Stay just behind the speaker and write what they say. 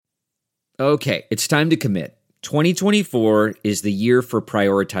Okay, it's time to commit. 2024 is the year for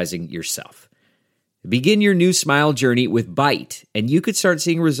prioritizing yourself. Begin your new smile journey with Byte, and you could start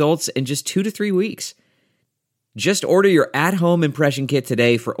seeing results in just 2 to 3 weeks. Just order your at-home impression kit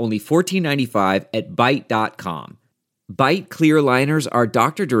today for only $14.95 at Byte.com. Byte clear liners are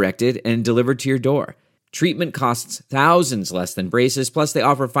doctor-directed and delivered to your door. Treatment costs thousands less than braces, plus they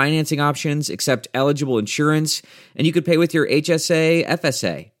offer financing options, accept eligible insurance, and you could pay with your HSA,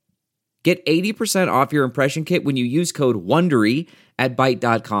 FSA. Get 80% off your impression kit when you use code WONDERY at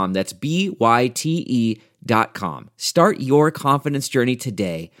Byte.com. That's BYTE.com. Start your confidence journey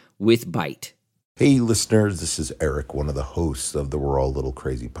today with Byte. Hey, listeners, this is Eric, one of the hosts of the We're All a Little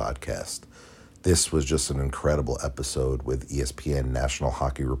Crazy podcast. This was just an incredible episode with ESPN national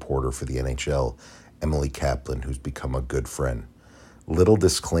hockey reporter for the NHL, Emily Kaplan, who's become a good friend. Little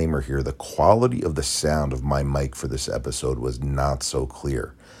disclaimer here, the quality of the sound of my mic for this episode was not so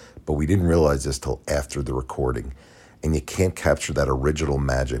clear, but we didn't realize this till after the recording, and you can't capture that original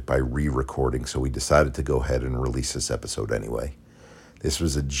magic by re-recording, so we decided to go ahead and release this episode anyway. This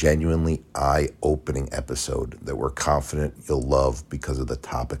was a genuinely eye-opening episode that we're confident you'll love because of the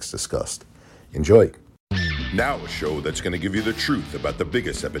topics discussed. Enjoy. Now a show that's going to give you the truth about the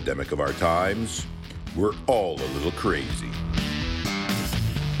biggest epidemic of our times. We're all a little crazy.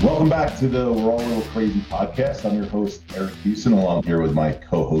 Welcome back to the We're All a Little Crazy podcast. I'm your host, Eric Houston, along here with my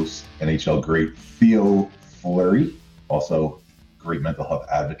co-host, NHL great Theo Fleury, also great mental health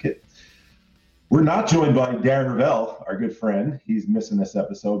advocate. We're not joined by Darren Ravel, our good friend. He's missing this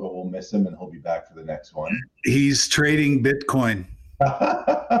episode, but we'll miss him, and he'll be back for the next one. He's trading Bitcoin.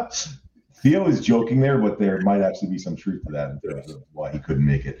 Theo is joking there, but there might actually be some truth to that in terms of why he couldn't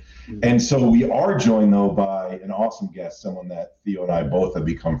make it. And so we are joined, though, by an awesome guest, someone that Theo and I both have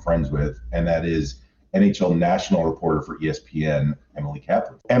become friends with, and that is NHL national reporter for ESPN, Emily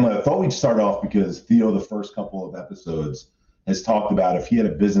Kaplan. Emily, I thought we'd start off because Theo, the first couple of episodes, has talked about if he had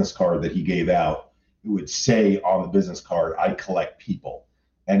a business card that he gave out, it would say on the business card, I collect people.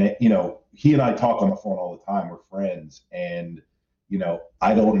 And, he and I talk on the phone all the time. We're friends. And,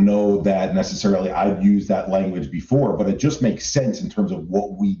 I don't know that necessarily I've used that language before, but it just makes sense in terms of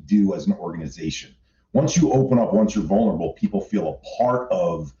what we do as an organization. Once you open up, once you're vulnerable, people feel a part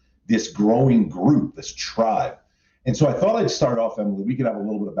of this growing group, this tribe. And so I thought I'd start off, Emily, we could have a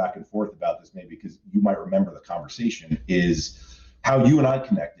little bit of back and forth about this maybe because you might remember the conversation, is how you and I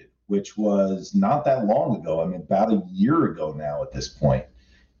connected, which was not that long ago. I mean, about a year ago now at this point.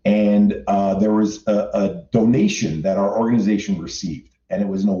 And there was a donation that our organization received. And it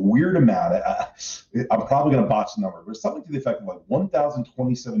was in a weird amount. I'm probably going to botch the number, but it's something to the effect of like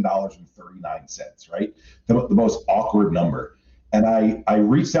 $1,027.39, right? The most awkward number. And I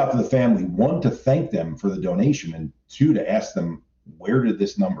reached out to the family, one, to thank them for the donation, and two, to ask them, where did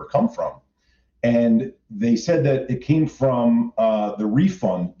this number come from? And they said that it came from the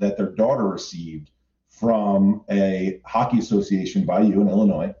refund that their daughter received from a hockey association by you in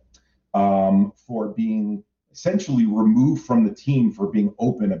Illinois for being essentially removed from the team for being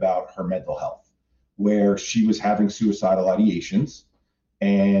open about her mental health, where she was having suicidal ideations.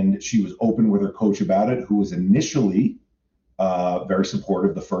 And she was open with her coach about it, who was initially very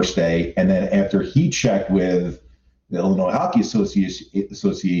supportive the first day. And then after he checked with the Illinois Hockey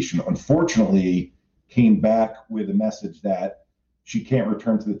Association, unfortunately came back with a message that she can't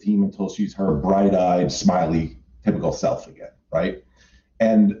return to the team until she's her bright-eyed, smiley, typical self again, right?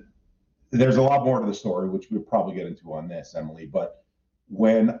 And there's a lot more to the story, which we'll probably get into on this, Emily. But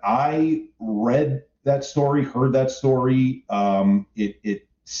when I read that story, heard that story, my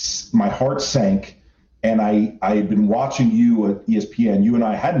heart sank. And I had been watching you at ESPN. You and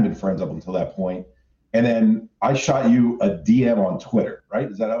I hadn't been friends up until that point. And then I shot you a DM on Twitter, right?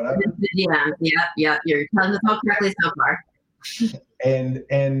 Is that how it happened? Yeah. You're telling the talk correctly so far.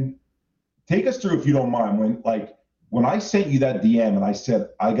 And take us through, if you don't mind, when I sent you that DM and I said,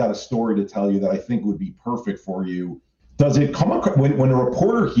 I got a story to tell you that I think would be perfect for you, does it come across, when a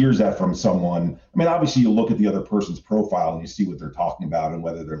reporter hears that from someone, I mean, obviously you look at the other person's profile and you see what they're talking about and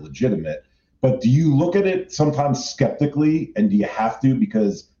whether they're legitimate, but do you look at it sometimes skeptically, and do you have to,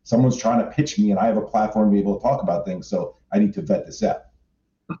 because someone's trying to pitch me and I have a platform to be able to talk about things, so I need to vet this out?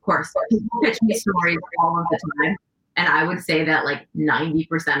 Of course. People pitch me stories all of the time. And I would say that 90%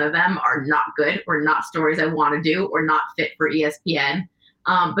 of them are not good, or not stories I want to do, or not fit for ESPN.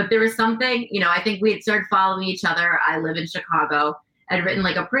 But there was something, I think we had started following each other. I live in Chicago. I'd written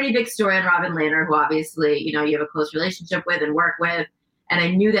a pretty big story on Robin Lehner, who obviously, you have a close relationship with and work with. And I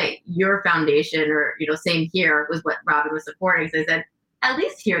knew that your foundation, or, same here, was what Robin was supporting. So I said, at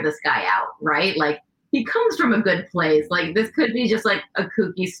least hear this guy out, right? he comes from a good place. Like, this could be just like a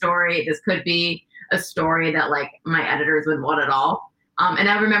kooky story. This could be a story that like my editors would want at all. And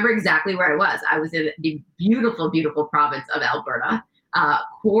I remember exactly where I was. I was in the beautiful, beautiful province of Alberta,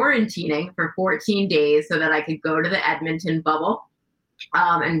 quarantining for 14 days so that I could go to the Edmonton bubble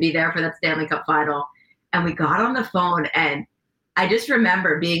and be there for that Stanley Cup final. And we got on the phone, and I just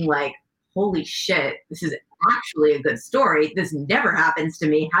remember being like, holy shit, this is actually a good story. This never happens to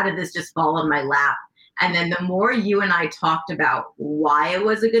me. How did this just fall in my lap? And then the more you and I talked about why it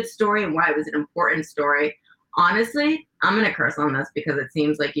was a good story and why it was an important story, honestly, I'm going to curse on this because it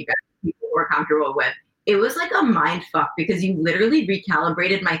seems like you guys are people we're comfortable with. It was like a mind fuck because you literally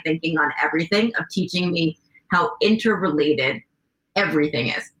recalibrated my thinking on everything of teaching me how interrelated everything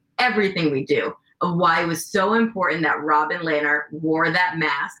is, everything we do, of why it was so important that Robin Lehner wore that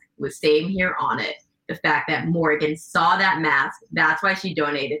mask with "Same Here" on it. The fact that Morgan saw that mask, that's why she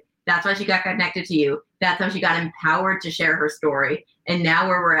donated. That's why she got connected to you. That's how she got empowered to share her story. And now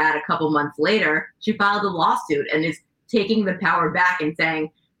where we're at a couple months later, she filed a lawsuit and is taking the power back and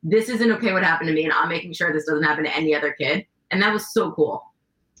saying, this isn't okay what happened to me, and I'm making sure this doesn't happen to any other kid. And that was so cool.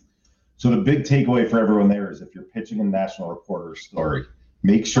 So the big takeaway for everyone there is if you're pitching a national reporter story,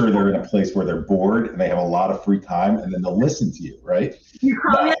 make sure they're in a place where they're bored and they have a lot of free time, and then they'll listen to you, right? You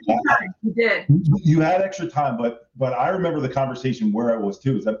called me extra time. You did. You had extra time, but I remember the conversation where I was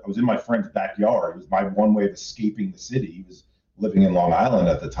too. Is that I was in my friend's backyard. It was my one way of escaping the city. He was living in Long Island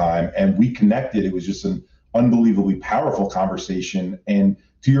at the time, and we connected. It was just an unbelievably powerful conversation. And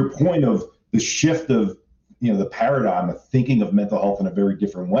to your point of the shift of the paradigm of thinking of mental health in a very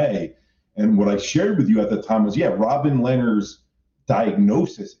different way. And what I shared with you at the time was, Robin Lehner's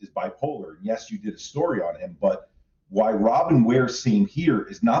diagnosis is bipolar. Yes, you did a story on him, but why Robin wears "Same Here"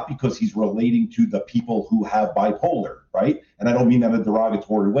 is not because he's relating to the people who have bipolar, right? And I don't mean that in a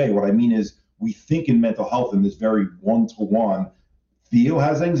derogatory way. What I mean is we think in mental health in this very one-to-one. Theo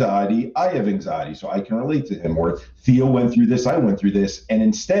has anxiety, I have anxiety, so I can relate to him. Or Theo went through this, I went through this. And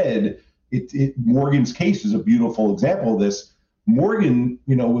instead, Morgan's case is a beautiful example of this. Morgan,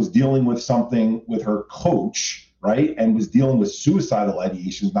 was dealing with something with her coach, right? And was dealing with suicidal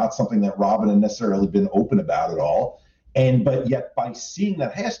ideations, not something that Robin had necessarily been open about at all. But yet by seeing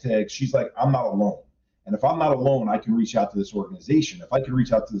that hashtag, she's like, I'm not alone. And if I'm not alone, I can reach out to this organization. If I can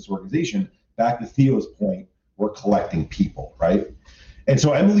reach out to this organization, back to Theo's point, we're collecting people, right? And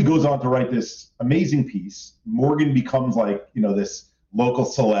so Emily goes on to write this amazing piece. Morgan becomes like, this local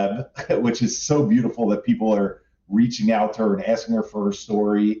celeb, which is so beautiful that people are reaching out to her and asking her for her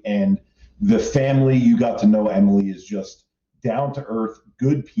story. And the family you got to know, Emily, is just down to earth,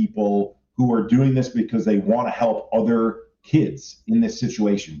 good people who are doing this because they want to help other kids in this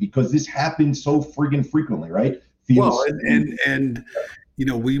situation, because this happens so friggin' frequently, right? Well, and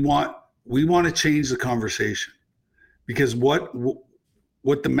we want to change the conversation, because what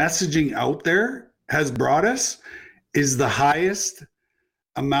the messaging out there has brought us is the highest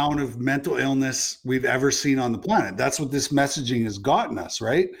amount of mental illness we've ever seen on the planet. That's what this messaging has gotten us,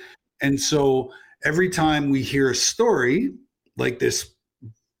 right? And so every time we hear a story like this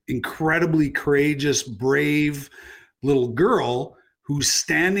incredibly courageous, brave little girl who's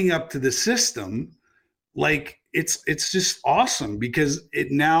standing up to the system, like it's just awesome, because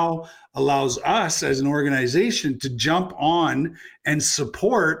it now allows us as an organization to jump on and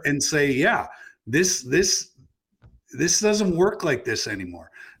support and say, this doesn't work like this anymore.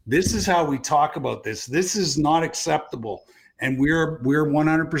 This is how we talk about this. This is not acceptable. And we're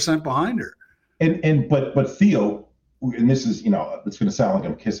 100% behind her. But Theo, and this is, it's going to sound like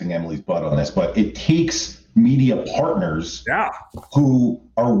I'm kissing Emily's butt on this, but it takes media partners who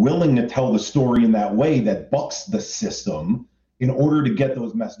are willing to tell the story in that way that bucks the system in order to get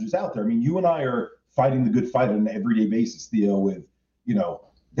those messages out there. I mean, you and I are fighting the good fight on an everyday basis, Theo, with,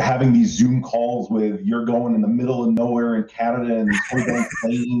 having these Zoom calls with you're going in the middle of nowhere in Canada and going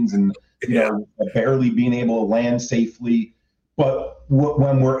planes and, barely being able to land safely. But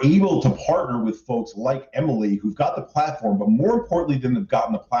when we're able to partner with folks like Emily, who've got the platform, but more importantly than they've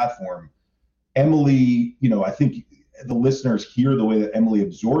gotten the platform, Emily, I think the listeners hear the way that Emily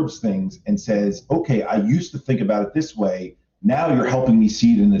absorbs things and says, okay, I used to think about it this way. Now you're helping me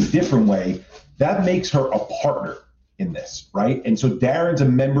see it in a different way. That makes her a partner in this, right? And so Darren's a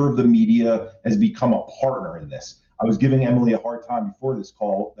member of the media, has become a partner in this. I was giving Emily a hard time before this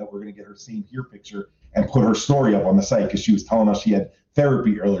call that we're going to get her "Same Here" picture and put her story up on the site, because she was telling us she had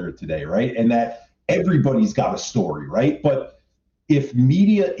therapy earlier today, right? And that everybody's got a story, right? But if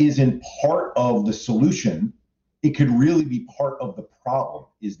media isn't part of the solution, it could really be part of the problem,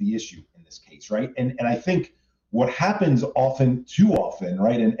 is the issue in this case, right? And I think what happens too often,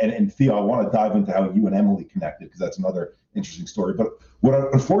 right? And Theo, I want to dive into how you and Emily connected, because that's another interesting story. But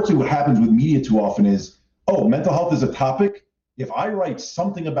unfortunately, what happens with media too often is, oh, mental health is a topic. If I write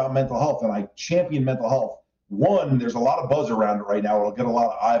something about mental health and I champion mental health, one, there's a lot of buzz around it right now. It'll get a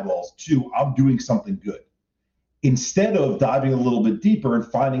lot of eyeballs. Two, I'm doing something good. Instead of diving a little bit deeper and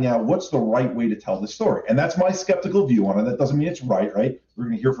finding out what's the right way to tell the story. And that's my skeptical view on it. That doesn't mean it's right? We're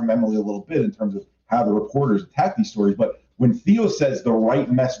going to hear from Emily a little bit in terms of how the reporters attack these stories. But when Theo says the right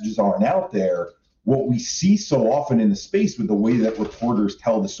messages aren't out there, what we see so often in the space with the way that reporters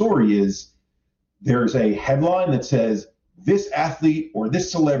tell the story is there's a headline that says this athlete or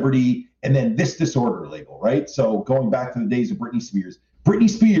this celebrity and then this disorder label, right? So going back to the days of Britney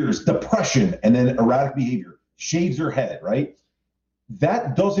Spears, depression, and then erratic behavior, shaves her head, right?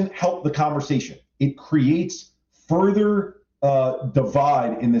 That doesn't help the conversation. It creates further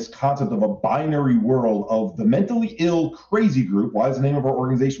divide in this concept of a binary world of the mentally ill crazy group. Why is the name of our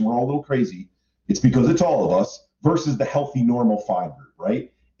organization? We're all a little crazy. It's because it's all of us versus the healthy, normal, fine group,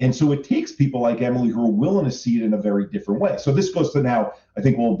 right? And so it takes people like Emily who are willing to see it in a very different way. So this goes to now, I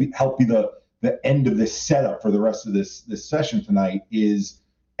think help be the end of this setup for the rest of this session tonight is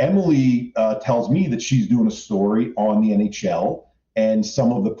Emily tells me that she's doing a story on the NHL and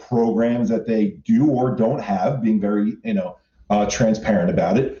some of the programs that they do or don't have, being very, transparent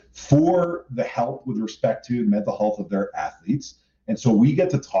about it for the help with respect to the mental health of their athletes. And so we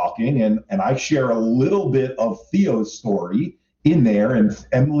get to talking and I share a little bit of Theo's story in there, and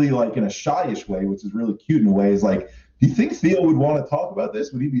Emily, like in a shyish way, which is really cute in a way, is like, do you think Theo would want to talk about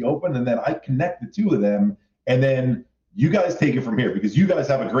this? Would he be open? And then I connect the two of them, and then you guys take it from here, because you guys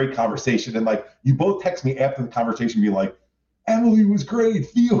have a great conversation. And like, you both text me after the conversation, be like, Emily was great,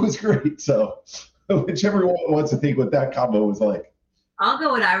 Theo was great. So whichever one wants to think what that combo was like. I'll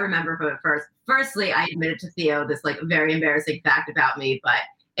go what I remember from it first. Firstly, I admitted to Theo this like very embarrassing fact about me, but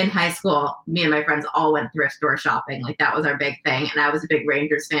in high school, me and my friends all went thrift store shopping. Like that was our big thing. And I was a big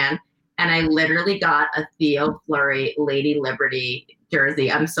Rangers fan. And I literally got a Theo Fleury Lady Liberty jersey.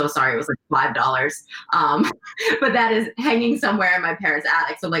 I'm so sorry. It was like $5. But that is hanging somewhere in my parents'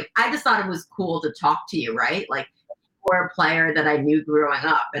 attic. So like, I just thought it was cool to talk to you, right? Like you're a player that I knew growing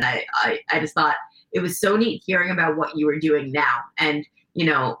up. And I just thought it was so neat hearing about what you were doing now. And,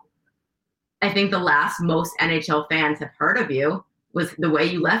 I think the last most NHL fans have heard of you was the way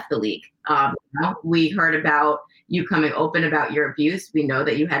you left the league. We heard about you coming open about your abuse. We know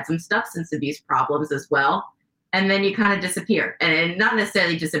that you had some substance abuse problems as well. And then you kind of disappear. And not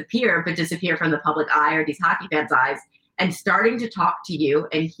necessarily disappear, but disappear from the public eye or these hockey fans' eyes. And starting to talk to you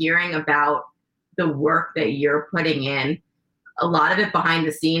and hearing about the work that you're putting in, a lot of it behind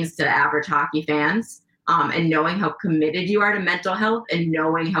the scenes to average hockey fans, and knowing how committed you are to mental health and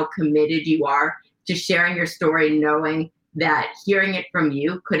knowing how committed you are to sharing your story, knowing that hearing it from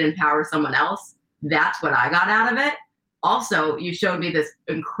you could empower someone else. That's what I got out of it. Also, you showed me this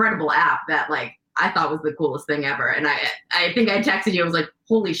incredible app that like I thought was the coolest thing ever. And I think I texted you, I was like,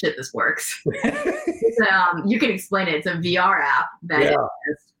 holy shit, this works. You can explain it. It's a VR app that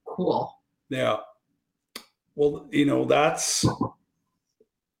is cool. Yeah. Well, that's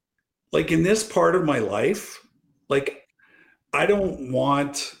like in this part of my life, like I don't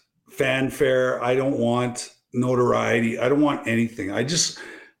want fanfare. I don't want notoriety. I don't want anything. I just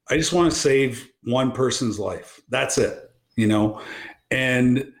want to save one person's life. That's it,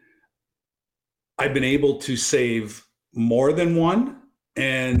 and I've been able to save more than one.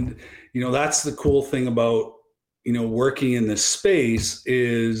 And, that's the cool thing about, working in this space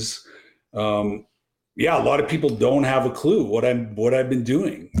is, a lot of people don't have a clue what I've been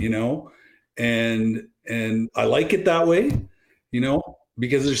doing, and I like it that way,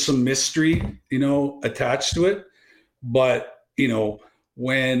 because there's some mystery, attached to it. But,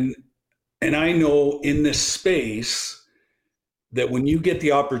 and I know in this space that when you get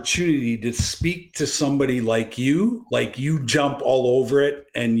the opportunity to speak to somebody like you jump all over it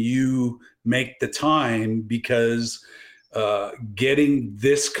and you make the time, because getting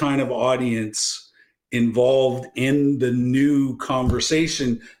this kind of audience involved in the new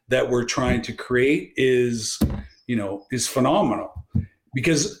conversation that we're trying to create is phenomenal.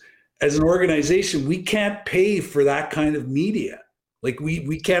 Because as an organization, we can't pay for that kind of media. Like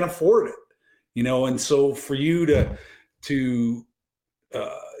we can't afford it, and so for you to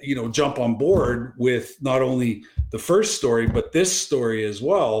jump on board with not only the first story, but this story as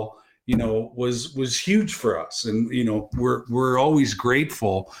well, was huge for us. And, we're always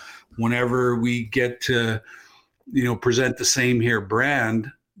grateful whenever we get to, present the Same Here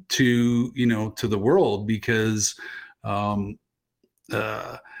brand to the world, because,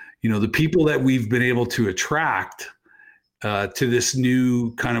 the people that we've been able to attract to this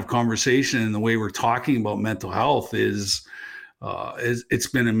new kind of conversation and the way we're talking about mental health is it's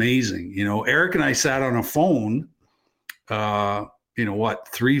been amazing. Eric and I sat on a phone,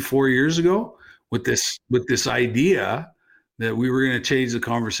 3-4 years ago with this idea that we were going to change the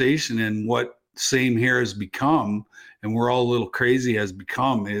conversation, and what Same Here has become, and We're All a Little Crazy has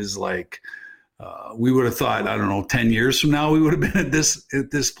become, is like, we would have thought, I don't know, 10 years from now, we would have been at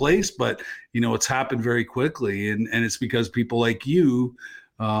this place, but it's happened very quickly. And it's because people like you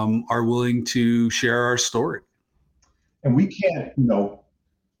are willing to share our story. And we can't,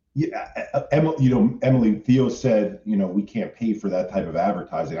 Emily, Theo said, we can't pay for that type of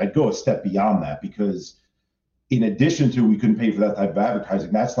advertising. I'd go a step beyond that, because in addition to we couldn't pay for that type of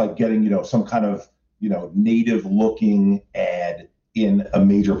advertising, that's like getting, some kind of, native looking ad in a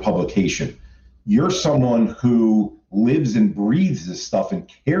major publication. You're someone who lives and breathes this stuff and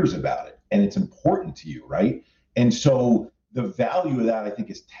cares about it, and it's important to you, right? And so the value of that, I think,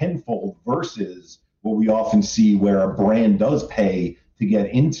 is tenfold versus what we often see where a brand does pay to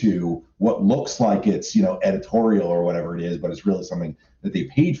get into what looks like it's, editorial or whatever it is, but it's really something that they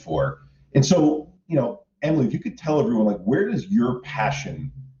paid for. And so, Emily, if you could tell everyone, like, where does your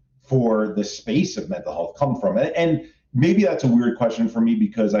passion for the space of mental health come from? And maybe that's a weird question for me,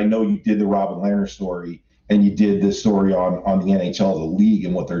 because I know you did the Robin Lerner story and you did this story on the NHL as a league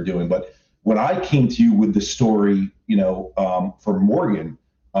and what they're doing. But when I came to you with the story, for Morgan,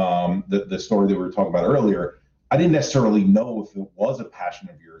 the story that we were talking about earlier, I didn't necessarily know if it was a passion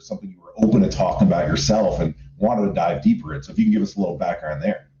of yours, something you were open to talking about yourself and wanted to dive deeper in. So if you can give us a little background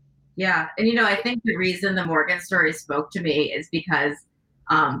there. Yeah. And, I think the reason the Morgan story spoke to me is because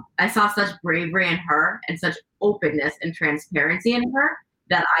I saw such bravery in her and such openness and transparency in her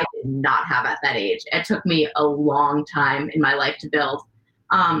that I did not have at that age. It took me a long time in my life to build.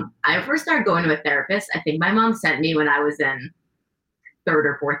 I first started going to a therapist. I think my mom sent me when I was in 3rd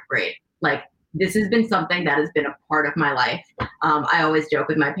or 4th grade. Like, this has been something that has been a part of my life. I always joke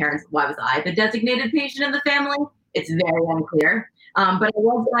with my parents, why was I the designated patient in the family? It's very unclear. But I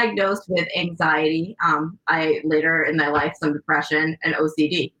was diagnosed with anxiety. I later in my life, some depression and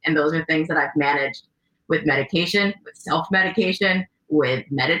OCD. And those are things that I've managed with medication, with self-medication, with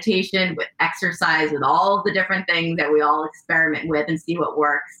meditation, with exercise, with all of the different things that we all experiment with and see what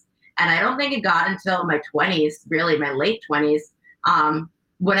works. And I don't think it got until my 20s, really my late 20s,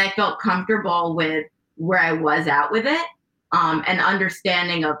 when I felt comfortable with where I was at with it, and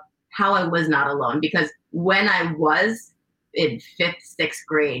understanding of how I was not alone. Because when I was in 5th, 6th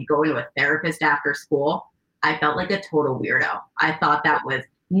grade going to a therapist after school, I felt like a total weirdo. I thought that was,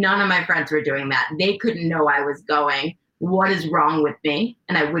 none of my friends were doing that. They couldn't know I was going. What is wrong with me?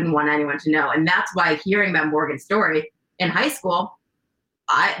 And I wouldn't want anyone to know. And that's why hearing about Morgan's story in high school,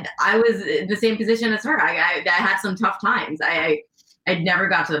 I was in the same position as her. I had some tough times. I'd never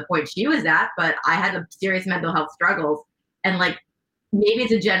got to the point she was at, but I had some serious mental health struggles. And like, maybe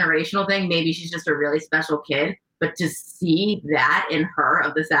it's a generational thing. Maybe she's just a really special kid. But to see that in her,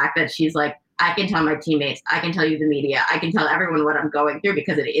 of the fact that she's like, I can tell my teammates, I can tell you the media, I can tell everyone what I'm going through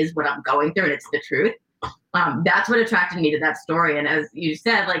because it is what I'm going through and it's the truth. That's what attracted me to that story. And as you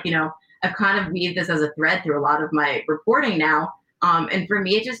said, like, I've kind of weaved this as a thread through a lot of my reporting now. And for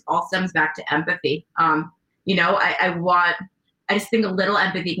me, it just all stems back to empathy. I just think a little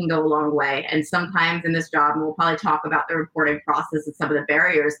empathy can go a long way. And sometimes in this job, and we'll probably talk about the reporting process and some of the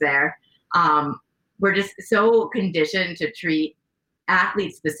barriers there, we're just so conditioned to treat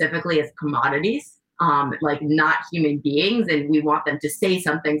athletes specifically as commodities, like not human beings. And we want them to say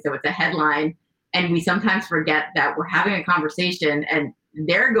something so it's a headline. And we sometimes forget that we're having a conversation and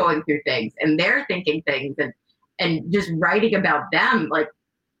they're going through things and they're thinking things and just writing about them. Like,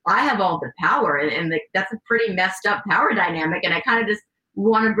 I have all the power, and that's a pretty messed up power dynamic. And I kind of just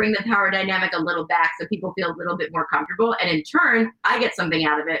want to bring the power dynamic a little back so people feel a little bit more comfortable. And in turn, I get something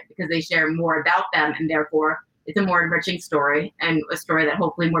out of it because they share more about them. And therefore, it's a more enriching story and a story that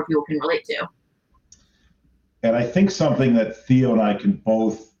hopefully more people can relate to. And I think something that Theo and I can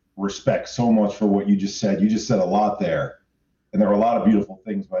both respect so much for what you just said a lot there. And there are a lot of beautiful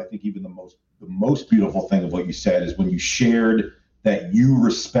things, but I think even the most beautiful thing of what you said is when you shared that you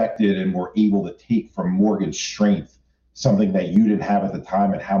respected and were able to take from Morgan's strength, something that you didn't have at the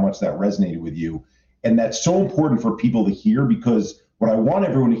time, and how much that resonated with you. And that's so important for people to hear, because what I want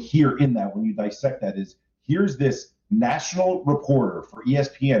everyone to hear in that, when you dissect that, is here's this national reporter for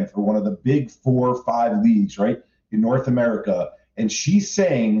ESPN for one of the big 4 or 5 leagues, right, in North America. And she's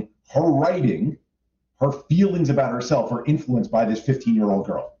saying her writing, her feelings about herself are influenced by this 15-year-old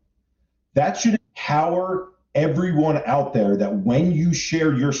girl. That should empower everyone out there that when you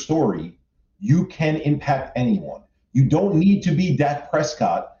share your story, you can impact anyone. You don't need to be Dak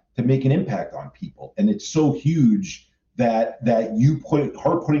Prescott to make an impact on people. And it's so huge that you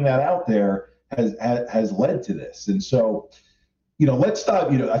putting that out there has led to this. And so, let's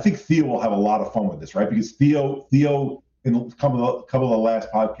stop. I think Theo will have a lot of fun with this, right? Because Theo in a couple of the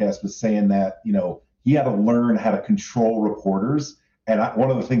last podcasts was saying that, he had to learn how to control reporters. And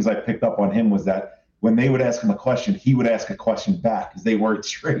one of the things I picked up on him was that when they would ask him a question, he would ask a question back because they weren't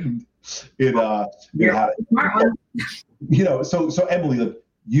trained in how to, so Emily,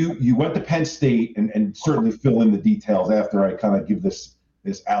 you went to Penn State and certainly fill in the details after I kind of give this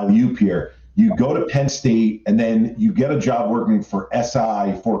alley-oop here. You go to Penn State and then you get a job working for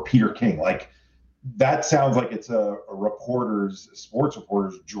SI for Peter King. Like, that sounds like it's a sports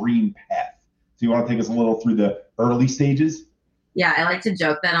reporter's dream path. So you want to take us a little through the early stages? Yeah, I like to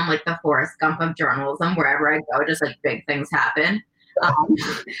joke that I'm like the Forrest Gump of journalism. Wherever I go, just like big things happen.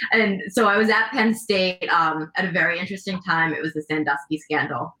 And so I was at Penn State at a very interesting time. It was the Sandusky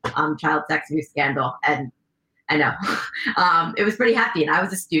scandal, child sex abuse scandal. And I know it was pretty hefty. And I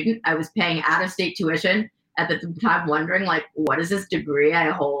was a student. I was paying out-of-state tuition at the time, wondering, like, what is this degree I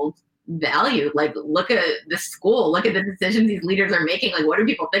hold value? Like, look at the school. Look at the decisions these leaders are making. Like, what do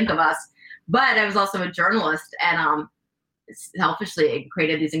people think of us? But I was also a journalist. And selfishly, it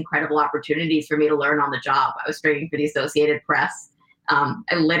created these incredible opportunities for me to learn on the job. I was training for the Associated Press.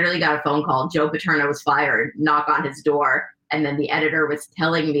 I literally got a phone call. Joe Paterno was fired, knock on his door. And then the editor was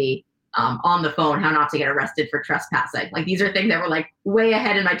telling me on the phone how not to get arrested for trespassing. Like, these are things that were like way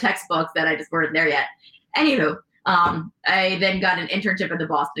ahead in my textbooks that I just weren't there yet. Anywho, I then got an internship at the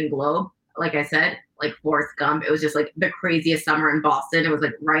Boston Globe. Like I said, like Forrest Gump, it was just like the craziest summer in Boston. It was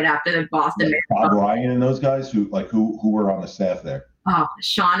like right after the Boston. Bob Ryan and those guys who were on the staff there. Oh,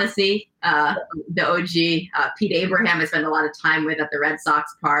 Shaughnessy, the OG, Pete Abraham I spent a lot of time with at the Red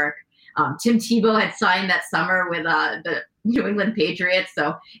Sox park. Tim Tebow had signed that summer with the New England Patriots.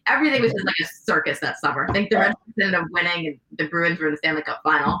 So everything was just like a circus that summer. I think the Red Sox ended up winning and the Bruins were in the Stanley Cup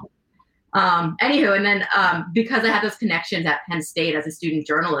final. Anywho, and then because I had those connections at Penn State as a student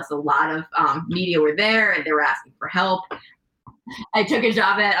journalist, a lot of media were there and they were asking for help. I took a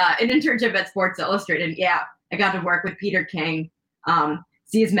job at an internship at Sports Illustrated. And yeah, I got to work with Peter King.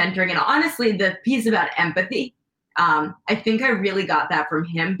 See his mentoring, and honestly, the piece about empathy, I think I really got that from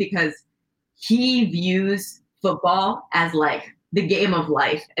him because he views football as like the game of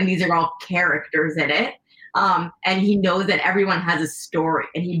life, and these are all characters in it. And he knows that everyone has a story,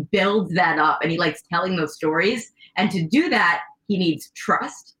 and he builds that up, and he likes telling those stories. And to do that, he needs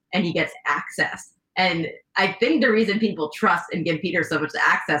trust, and he gets access. And I think the reason people trust and give Peter so much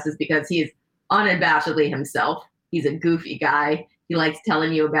access is because he's unabashedly himself. He's a goofy guy. He likes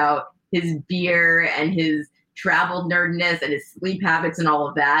telling you about his beer and his travel nerdness and his sleep habits and all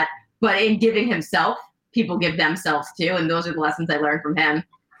of that. But in giving himself, people give themselves too. And those are the lessons I learned from him.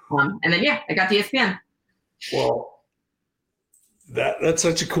 And then, I got to ESPN. Well, that's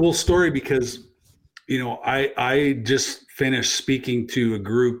such a cool story because, I just finished speaking to a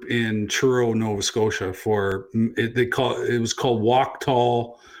group in Truro, Nova Scotia for it was called Walk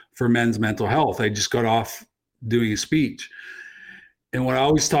Tall for Men's Mental Health. I just got off doing a speech. And what I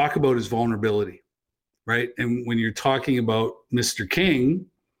always talk about is vulnerability, right? And when you're talking about Mr. King,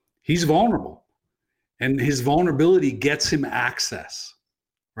 he's vulnerable. And his vulnerability gets him access,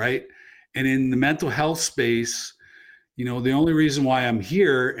 right? And in the mental health space, the only reason why I'm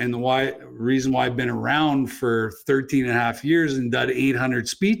here and the reason why I've been around for 13 and a half years and done 800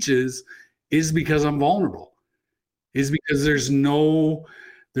 speeches is because I'm vulnerable, is because there's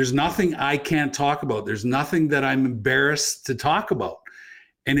nothing I can't talk about. There's nothing that I'm embarrassed to talk about.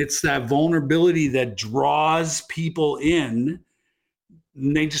 And it's that vulnerability that draws people in.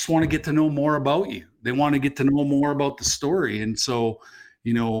 And they just want to get to know more about you. They want to get to know more about the story. And so,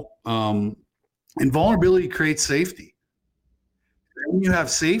 and vulnerability creates safety. When you have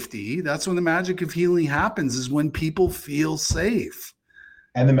safety, that's when the magic of healing happens, is when people feel safe.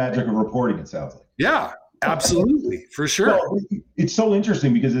 And the magic of reporting, it sounds like. Yeah. Absolutely, for sure. Well, it's so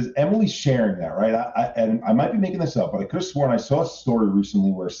interesting because as Emily's sharing that, right? And I might be making this up, but I could have sworn I saw a story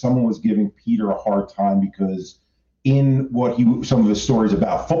recently where someone was giving Peter a hard time because in some of his stories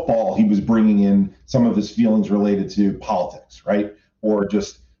about football, he was bringing in some of his feelings related to politics, right? Or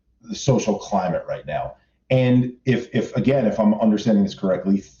just the social climate right now. And if I'm understanding this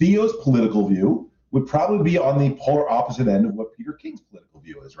correctly, Theo's political view would probably be on the polar opposite end of what Peter King's political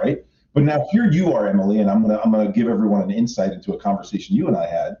view is, right? But now here you are, Emily, and I'm gonna give everyone an insight into a conversation you and I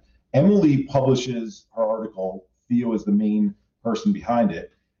had. Emily publishes her article. Theo is the main person behind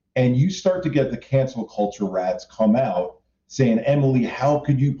it, And you start to get the cancel culture rats come out saying, Emily, how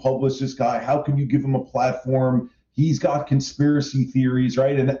could you publish this guy? How can you give him a platform? He's got conspiracy theories,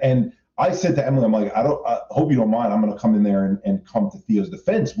 right? And I said to Emily, I'm like, I hope you don't mind. I'm going to come in there and come to Theo's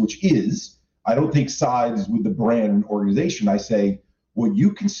defense, which is, I don't take sides with the brand and organization. I say, what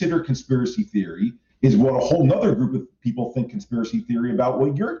you consider conspiracy theory is what a whole nother group of people think conspiracy theory about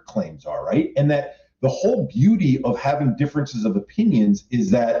what your claims are, right? And that the whole beauty of having differences of opinions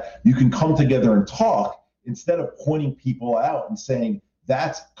is that you can come together and talk instead of pointing people out and saying,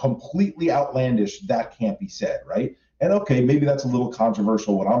 that's completely outlandish, that can't be said, right? And okay, maybe that's a little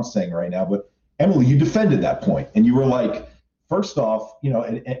controversial what I'm saying right now, but Emily, you defended that point and you were like, first off,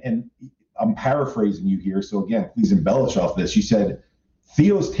 and I'm paraphrasing you here, so again, please embellish off this. You said,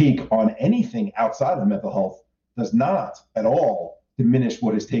 Theo's take on anything outside of mental health does not at all diminish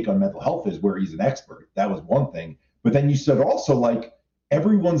what his take on mental health is, where he's an expert. That was one thing. But then you said also, like,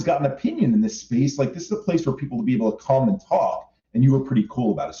 everyone's got an opinion in this space. Like, this is a place for people to be able to come and talk, and you were pretty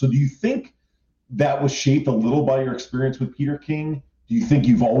cool about it. So do you think that was shaped a little by your experience with Peter King? Do you think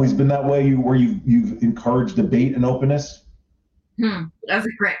you've always been that way, where you've encouraged debate and openness? That's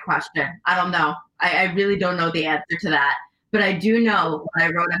a great question. I don't know. I really don't know the answer to that. But I do know what I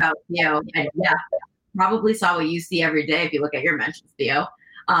wrote about Theo, and yeah, probably saw what you see every day if you look at your mentions, Theo.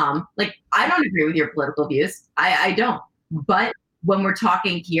 Like, I don't agree with your political views. I don't. But when we're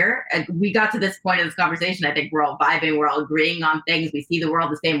talking here, and we got to this point of this conversation, I think we're all vibing, we're all agreeing on things, we see the world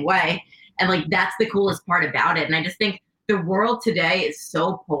the same way. And like, that's the coolest part about it. And I just think the world today is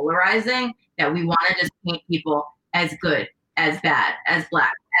so polarizing that we want to just paint people as good, as bad, as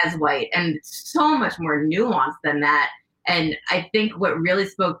black, as white, and it's so much more nuanced than that. And I think what really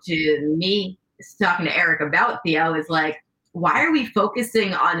spoke to me talking to Eric about Theo is like, why are we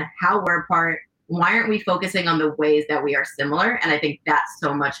focusing on how we're apart? Why aren't we focusing on the ways that we are similar? And I think that's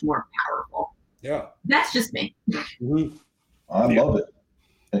so much more powerful. Yeah. That's just me. Mm-hmm. I love it.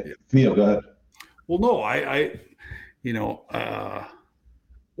 Hey, Theo, go ahead. Well, no, I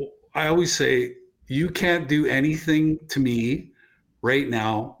always say, you can't do anything to me right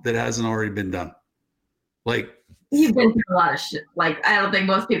now that hasn't already been done. Like, you've been through a lot of shit. Like, I don't think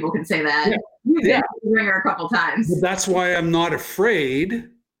most people can say that. Yeah. You've been through the ringer a couple times. But that's why I'm not afraid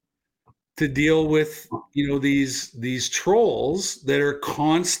to deal with, these trolls that are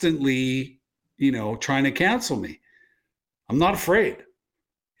constantly, trying to cancel me. I'm not afraid,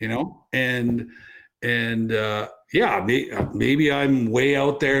 and maybe I'm way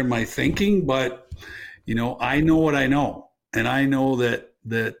out there in my thinking, but, I know what I know. And I know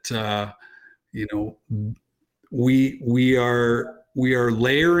that we are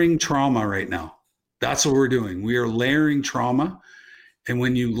layering trauma right now. That's what we're doing. We are layering trauma. And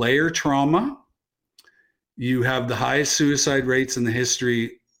when you layer trauma, you have the highest suicide rates in the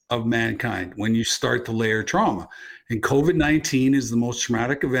history of mankind when you start to layer trauma. And COVID-19 is the most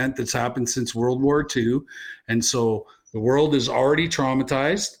traumatic event that's happened since World War II. And so the world is already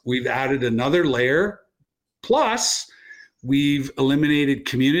traumatized. We've added another layer. Plus, we've eliminated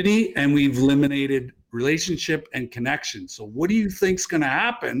community and we've eliminated relationship and connection. So what do you think's going to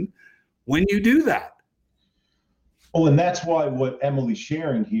happen when you do that? Well, and that's why what Emily's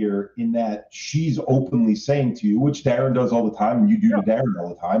sharing here, in that she's openly saying to you, which Darren does all the time, and you do to Darren all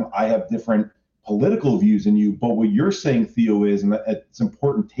the time, I have different political views than you. But what you're saying, Theo, is, and it's an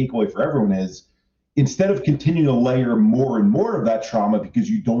important takeaway for everyone, is instead of continuing to layer more and more of that trauma because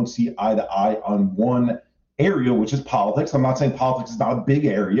you don't see eye to eye on one area, which is politics. I'm not saying politics is not a big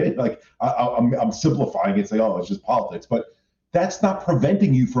area. Like, I'm simplifying it, saying, oh, it's just politics. But that's not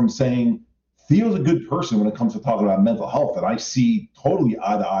preventing you from saying, Theo's a good person when it comes to talking about mental health, and I see totally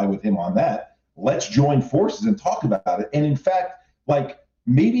eye to eye with him on that. Let's join forces and talk about it. And in fact, like,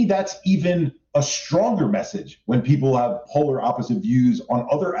 maybe that's even a stronger message when people have polar opposite views on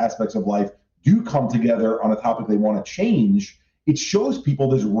other aspects of life, do come together on a topic they want to change. It shows people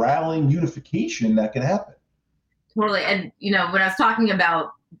this rallying unification that can happen. Totally. And, when I was talking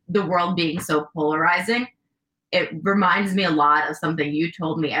about the world being so polarizing, it reminds me a lot of something you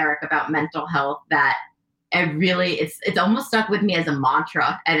told me, Eric, about mental health, that it's almost stuck with me as a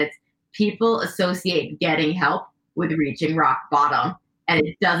mantra. And it's, people associate getting help with reaching rock bottom. And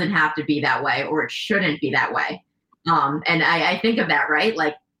it doesn't have to be that way, or it shouldn't be that way. And I think of that, right?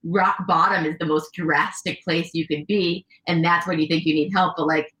 Like, rock bottom is the most drastic place you could be. And that's when you think you need help. But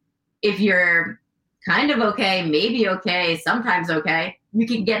like, if you're kind of okay, maybe okay, sometimes okay, you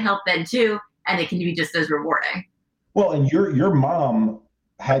can get help then too. And it can be just as rewarding. Well, and your mom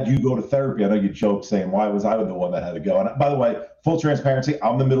had you go to therapy, I know you joke saying, why was I the one that had to go? And by the way, full transparency,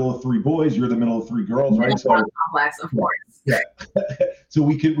 I'm the middle of 3 boys, you're the middle of 3 girls, right? So complex, of course. Yeah. So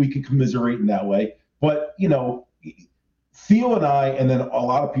we could commiserate in that way. But, Theo and I, and then a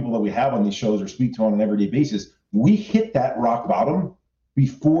lot of people that we have on these shows or speak to on an everyday basis, we hit that rock bottom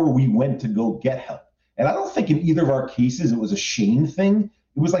before we went to go get help. And I don't think in either of our cases it was a shame thing.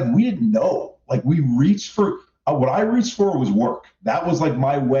 It was like we didn't know. Like we reached for what I reached for was work. That was like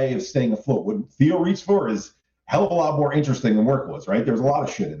my way of staying afloat. What Theo reached for is a hell of a lot more interesting than work was, right? There's a lot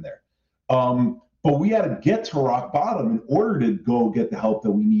of shit in there. But we had to get to rock bottom in order to go get the help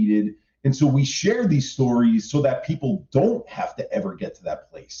that we needed. And so we share these stories so that people don't have to ever get to that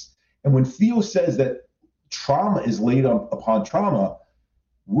place. And when Theo says that trauma is laid upon trauma,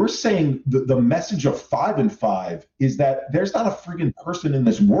 we're saying the message of 5 and 5 is that there's not a freaking person in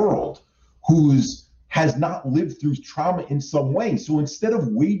this world has not lived through trauma in some way. So instead of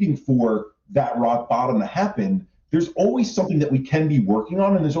waiting for that rock bottom to happen, there's always something that we can be working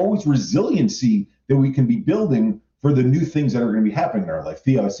on, and there's always resiliency that we can be building for the new things that are going to be happening in our life.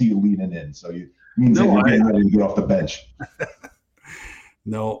 Theo, I see you leaning in, so you means that you're getting ready to get off the bench.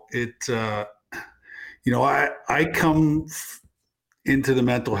 No, I come into the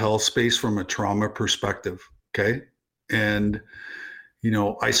mental health space from a trauma perspective. Okay. And,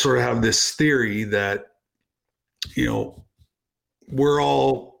 I sort of have this theory that, we're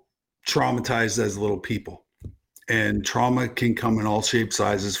all traumatized as little people, and trauma can come in all shapes,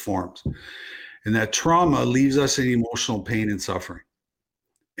 sizes, forms. And that trauma leaves us in emotional pain and suffering.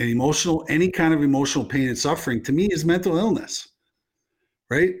 And any kind of emotional pain and suffering to me is mental illness,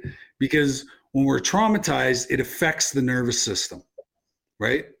 right? Because when we're traumatized, it affects the nervous system,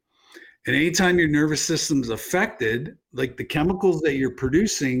 right? And anytime your nervous system's affected, like the chemicals that you're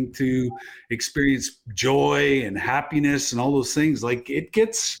producing to experience joy and happiness and all those things, like it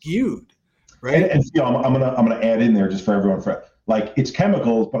gets skewed, right? And I'm gonna add in there just for everyone, like it's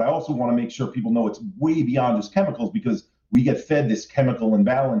chemicals, but I also want to make sure people know it's way beyond just chemicals, because we get fed this chemical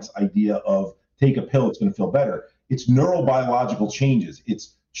imbalance idea of take a pill, it's going to feel better. It's neurobiological changes.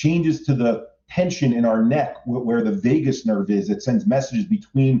 It's changes to the tension in our neck where the vagus nerve is. It sends messages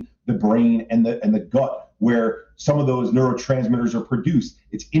between the brain and the gut where some of those neurotransmitters are produced.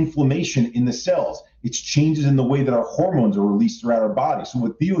 It's inflammation in the cells. It's changes in the way that our hormones are released throughout our body. So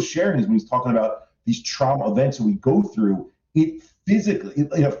what Theo's sharing is when he's talking about these trauma events that we go through, it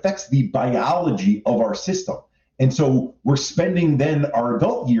affects the biology of our system. And so we're spending then our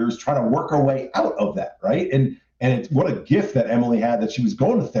adult years trying to work our way out of that, right? And it's what a gift that Emily had that she was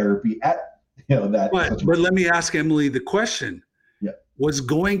going to therapy at, that. But let me ask Emily the question. Yeah. Was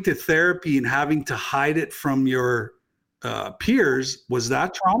going to therapy and having to hide it from your peers, was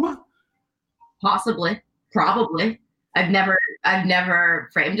that trauma? Possibly, probably. I've never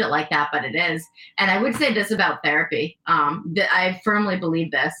framed it like that, but it is. And I would say this about therapy. I firmly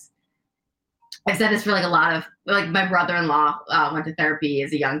believe this. I've said this for like a lot of, like my brother-in-law went to therapy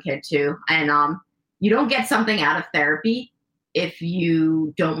as a young kid too. And you don't get something out of therapy if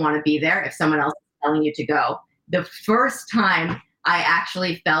you don't want to be there, if someone else is telling you to go. The first time I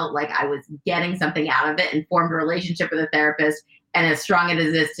actually felt like I was getting something out of it and formed a relationship with a therapist, and as strong as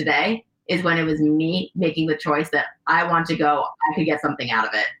it is today, is when it was me making the choice that I want to go, I could get something out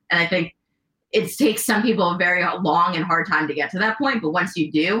of it. And I think it takes some people a very long and hard time to get to that point, but once you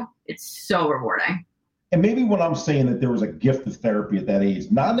do, it's so rewarding. And maybe when I'm saying that there was a gift of therapy at that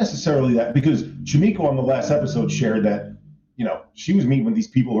age, not necessarily that, because Shamiko on the last episode shared that, she was meeting with these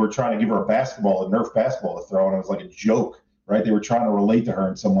people who were trying to give her a Nerf basketball to throw, and it was like a joke, right? They were trying to relate to her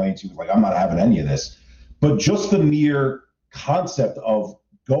in some way, and she was like, I'm not having any of this. But just the mere concept of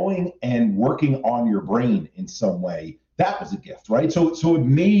going and working on your brain in some way, that was a gift, right? So it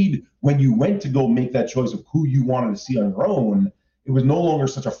made, when you went to go make that choice of who you wanted to see on your own, it was no longer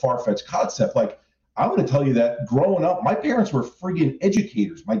such a far-fetched concept. Like, I'm going to tell you that growing up, my parents were friggin'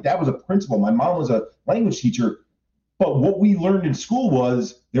 educators. My dad was a principal. My mom was a language teacher. But what we learned in school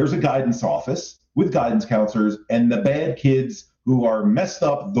was there's a guidance office with guidance counselors, and the bad kids who are messed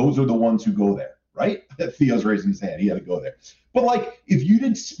up, those are the ones who go there, right? Theo's raising his hand. He had to go there. But like, if you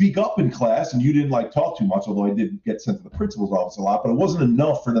didn't speak up in class and you didn't like talk too much, although I did get sent to the principal's office a lot, but it wasn't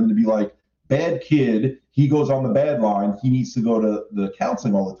enough for them to be like, bad kid, he goes on the bad line, he needs to go to the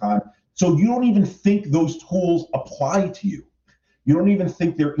counseling all the time. So you don't even think those tools apply to you. You don't even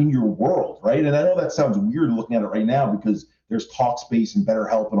think they're in your world, right? And I know that sounds weird looking at it right now because there's Talkspace and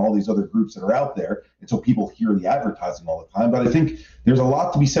BetterHelp and all these other groups that are out there. And so people hear the advertising all the time. But I think there's a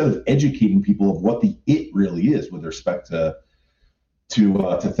lot to be said of educating people of what the it really is with respect to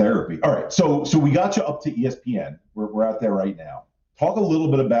therapy. All right. So we got you up to ESPN. We're out there right now. talk a little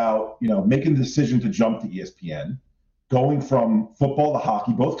bit about, making the decision to jump to ESPN, going from football to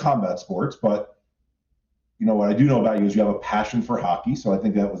hockey, both combat sports, but what I do know about you is you have a passion for hockey. So I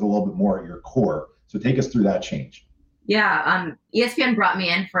think that was a little bit more at your core. So take us through that change. Yeah. ESPN brought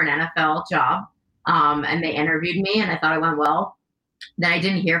me in for an NFL job, and they interviewed me, and I thought it went well. Then I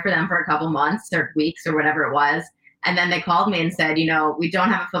didn't hear from them for a couple months or weeks or whatever it was. And then they called me and said, we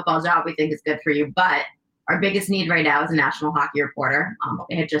don't have a football job we think is good for you, but our biggest need right now is a national hockey reporter.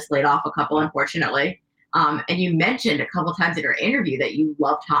 They had just laid off a couple, unfortunately. And you mentioned a couple times in your interview that you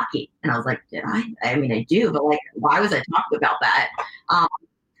loved hockey. And I was like, did I? I mean, I do, but why was I talking about that?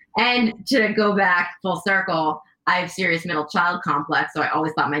 And to go back full circle, I have serious middle child complex. So I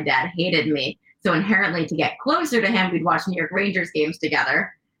always thought my dad hated me. So inherently, to get closer to him, we'd watch New York Rangers games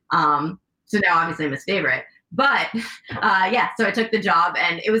together. So now obviously I'm his favorite. But so I took the job,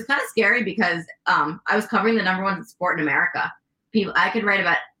 and it was kind of scary because I was covering the number one sport in America. I could write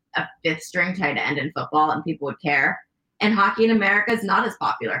about a fifth string tight end in football and people would care. And hockey in America is not as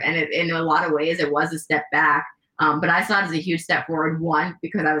popular. And in a lot of ways, it was a step back. But I saw it as a huge step forward. One,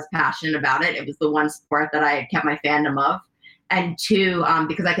 because I was passionate about it. It was the one sport that I kept my fandom of. And two,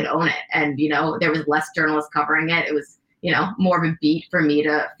 because I could own it. And, there was less journalists covering it. It was, more of a beat for me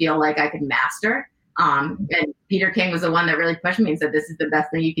to feel like I could master. And Peter King was the one that really pushed me and said, this is the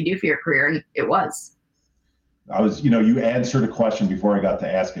best thing you can do for your career. And it was. You answered a question before I got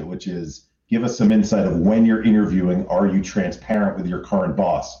to ask it, which is give us some insight of when you're interviewing, are you transparent with your current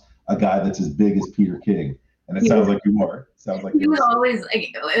boss, a guy that's as big as Peter King? And it sounds like you are. He would always,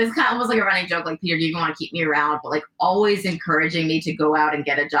 it was kind of almost like a running joke, like, Peter, do you even want to keep me around? But always encouraging me to go out and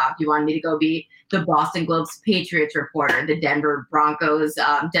get a job. He wanted me to go be the Boston Globe's Patriots reporter, the Denver Broncos,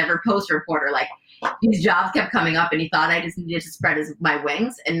 Denver Post reporter. These jobs kept coming up, and he thought I just needed to spread my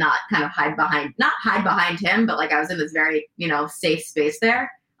wings and not kind of hide behind him, but I was in this very, safe space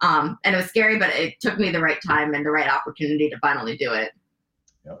there. And it was scary, but it took me the right time and the right opportunity to finally do it.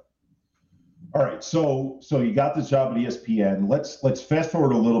 Yep. All right. So you got this job at ESPN. Let's fast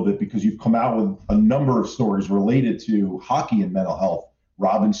forward a little bit, because you've come out with a number of stories related to hockey and mental health.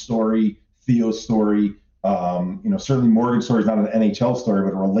 Robin's story, Theo's story. Certainly Morgan's story is not an NHL story,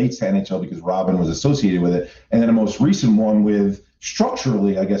 but it relates to NHL because Robin was associated with it. And then a most recent one with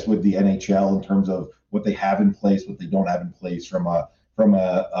structurally, I guess, with the NHL in terms of what they have in place, what they don't have in place from a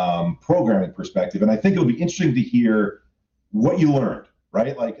programming perspective. And I think it'll be interesting to hear what you learned,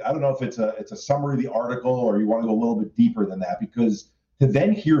 right? I don't know if it's a summary of the article or you want to go a little bit deeper than that, because to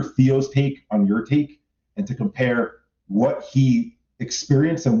then hear Theo's take on your take and to compare what he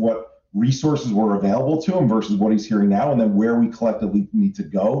experienced and what resources were available to him versus what he's hearing now, and then where we collectively need to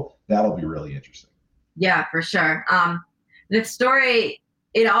go, that'll be really interesting. Yeah, for sure. The story,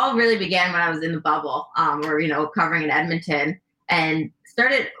 it all really began when I was in the bubble, or covering in Edmonton, and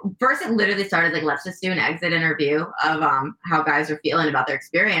it literally started let's just do an exit interview of how guys are feeling about their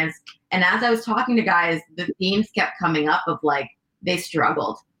experience. And as I was talking to guys, the themes kept coming up of they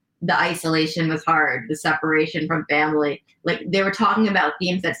struggled. The isolation was hard, the separation from family. They were talking about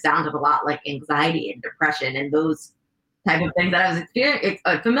themes that sounded a lot like anxiety and depression and those type of things that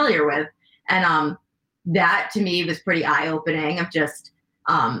I was familiar with. And that to me was pretty eye-opening of just,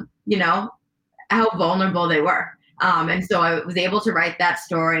 how vulnerable they were. And so I was able to write that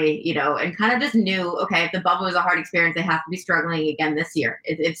story, and kind of just knew, okay, if the bubble was a hard experience, they have to be struggling again this year.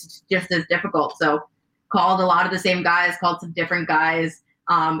 It's just as difficult. So called a lot of the same guys, called some different guys,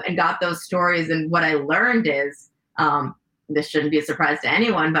 and got those stories. And what I learned is, this shouldn't be a surprise to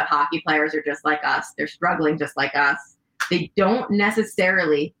anyone, but hockey players are just like us. They're struggling just like us. They don't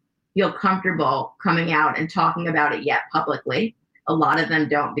necessarily feel comfortable coming out and talking about it yet publicly. A lot of them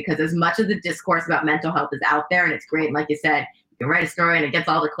don't, because as much of the discourse about mental health is out there, and it's great, and like you said, you can write a story and it gets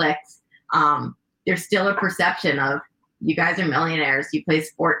all the clicks, there's still a perception of, you guys are millionaires, you play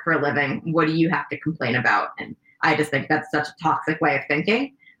sport for a living, what do you have to complain about? And I just think that's such a toxic way of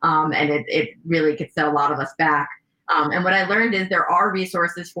thinking, and it really could set a lot of us back. And what I learned is there are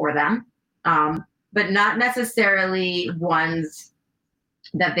resources for them, but not necessarily ones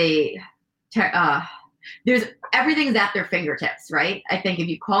that there's everything's at their fingertips, right? I think if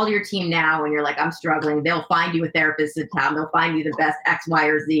you call your team now and you're like, I'm struggling, they'll find you a therapist in town. They'll find you the best X, Y,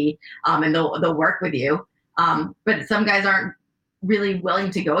 or Z, and they'll work with you. But some guys aren't really willing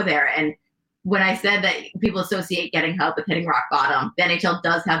to go there. And when I said that people associate getting help with hitting rock bottom, the NHL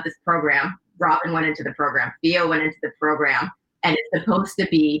does have this program. Robin went into the program. Theo went into the program. And it's supposed to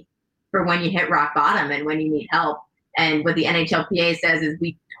be for when you hit rock bottom and when you need help. And what the NHLPA says is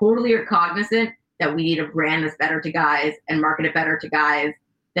we totally are cognizant that we need to brand this better to guys and market it better to guys,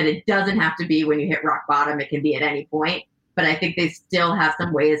 that it doesn't have to be when you hit rock bottom. It can be at any point. but I think they still have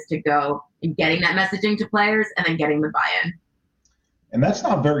some ways to go in getting that messaging to players and then getting the buy-in. And that's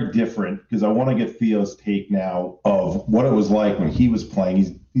not very different, because I want to get Theo's take now of what it was like when he was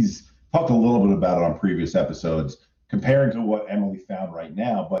playing. He's talked a little bit about it on previous episodes, comparing to what Emily found right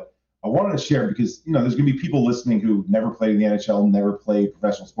now. But I wanted to share, because there's going to be people listening who never played in the NHL, never played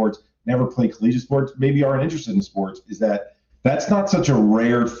professional sports, never played collegiate sports, maybe aren't interested in sports, is that's not such a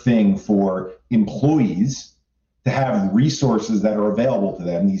rare thing for employees to have resources that are available to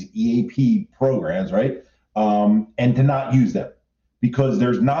them, these EAP programs, right? And to not use them, because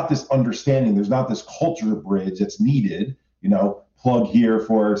there's not this understanding, there's not this culture bridge that's needed, plug here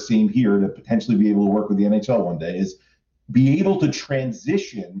for same here, to potentially be able to work with the NHL one day, is be able to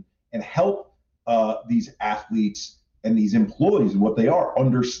transition and help these athletes and these employees, what they are,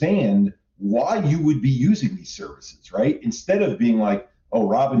 understand why you would be using these services, right? Instead of being like, oh,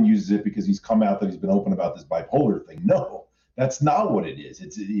 Robin uses it because he's come out that he's been open about this bipolar thing. No, that's not what it is.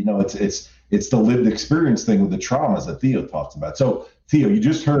 It's it's the lived experience thing with the traumas that Theo talks about. So Theo, you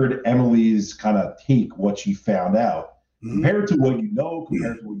just heard Emily's kind of take what she found out, compared to what you know,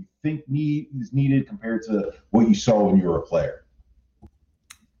 compared to what you think is needed, compared to what you saw when you were a player.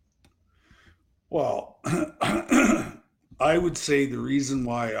 Well, I would say the reason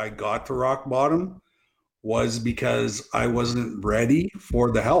why I got to rock bottom was because I wasn't ready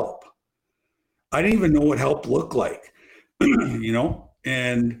for the help. I didn't even know what help looked like,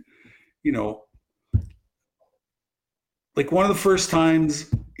 and, like one of the first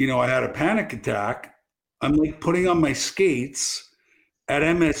times, I had a panic attack, I'm like putting on my skates at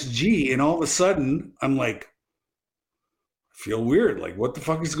MSG, and all of a sudden I'm like, I feel weird. Like, what the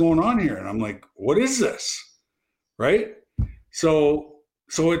fuck is going on here? And I'm like, what is this? Right? So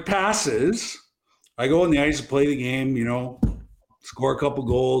it passes. I go on the ice to play the game, score a couple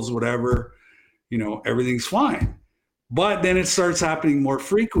goals, whatever, everything's fine. But then it starts happening more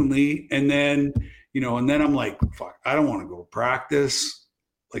frequently. And then, and then I'm like, fuck, I don't want to go to practice.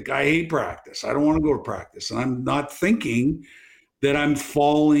 Like, I hate practice. I don't want to go to practice. And I'm not thinking that I'm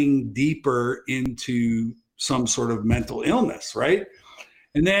falling deeper into some sort of mental illness, right?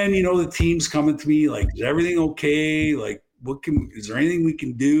 And then, the team's coming to me like, is everything okay? Like, is there anything we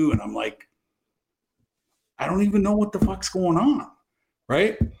can do? And I'm like, I don't even know what the fuck's going on,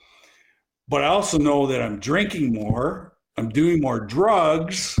 right? But I also know that I'm drinking more, I'm doing more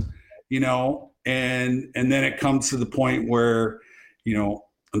drugs, and then it comes to the point where,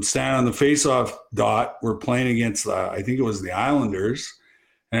 I'm standing on the face-off dot. We're playing against I think it was the Islanders,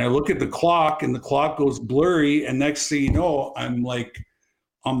 and I look at the clock, and the clock goes blurry, and next thing you know, I'm like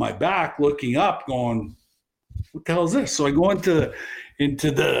on my back looking up, going, what the hell is this? So I go into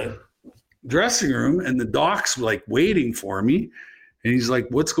the dressing room, and the doc's like waiting for me, and he's like,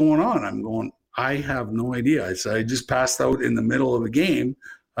 what's going on? I'm going, I have no idea. I said, I just passed out in the middle of a game.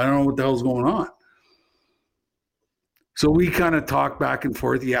 I don't know what the hell's going on. So we kind of talked back and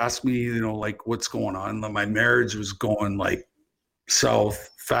forth. He asked me, like, what's going on? My marriage was going like south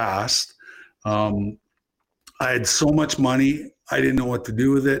fast. I had so much money, I didn't know what to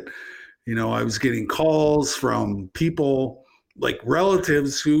do with it. I was getting calls from people, like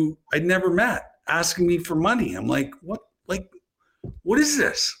relatives who I'd never met, asking me for money. I'm like, what is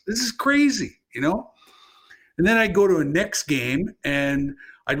this? This is crazy, And then I'd go to a Knicks game, and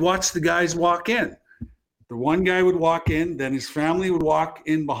I'd watch the guys walk in. The one guy would walk in, then his family would walk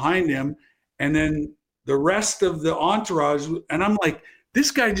in behind him, and then the rest of the entourage. And I'm like,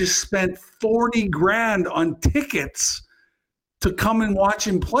 this guy just spent $40,000 on tickets to come and watch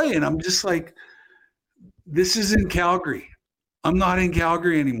him play. And I'm just like, this is in Calgary. I'm not in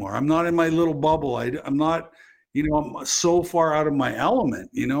Calgary anymore. I'm not in my little bubble. I'm not, I'm so far out of my element,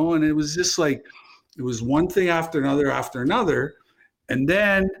 and it was just like, it was one thing after another. And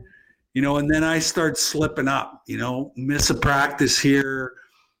then, and then I start slipping up, miss a practice here.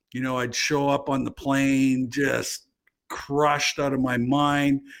 I'd show up on the plane, just crushed out of my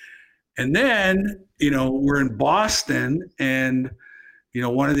mind. And then, we're in Boston, and,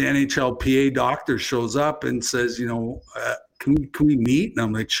 one of the NHL PA doctors shows up and says, can we meet? And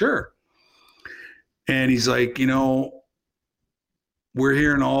I'm like, sure. And he's like, we're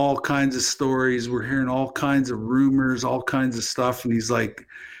hearing all kinds of stories. We're hearing all kinds of rumors, all kinds of stuff. And he's like,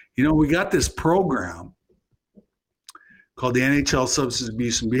 we got this program called the NHL Substance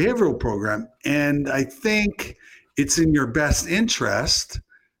Abuse and Behavioral Program. And I think it's in your best interest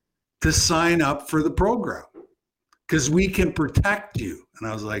to sign up for the program because we can protect you. And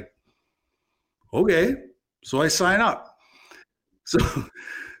I was like, okay. So I sign up.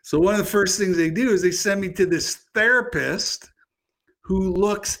 So one of the first things they do is they send me to this therapist who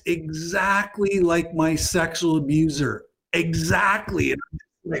looks exactly like my sexual abuser Exactly. And I'm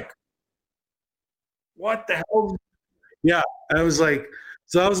just like, what the hell? Yeah. I was like,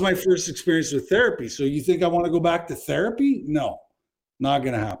 so that was my first experience with therapy. So you think I want to go back to therapy? No, not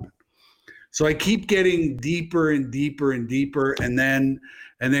going to happen. So I keep getting deeper and deeper and deeper. And then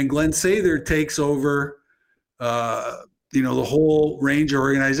Glenn Sather takes over, the whole Ranger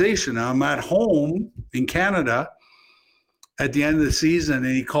organization. I'm at home in Canada at the end of the season,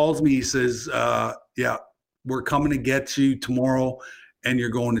 and he calls me. He says, yeah, we're coming to get you tomorrow and you're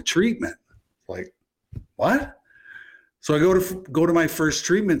going to treatment. Like, what? So I go to my first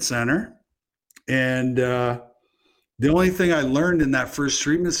treatment center, and the only thing I learned in that first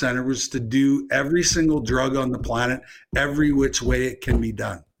treatment center was to do every single drug on the planet, every which way it can be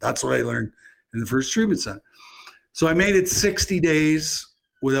done. That's what I learned in the first treatment center. So I made it 60 days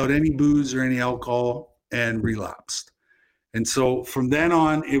without any booze or any alcohol and relapsed. And so from then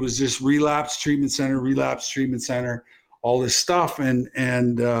on, it was just relapse treatment center, all this stuff. And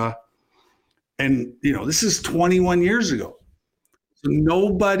this is 21 years ago. So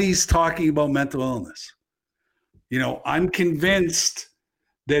nobody's talking about mental illness. I'm convinced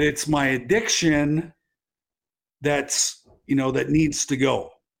that it's my addiction that needs to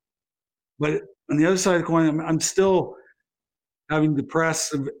go. But on the other side of the coin, I'm still having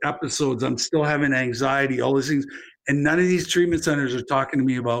depressive episodes. I'm still having anxiety, all these things. And none of these treatment centers are talking to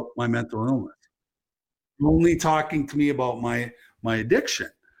me about my mental illness. They're only talking to me about my addiction,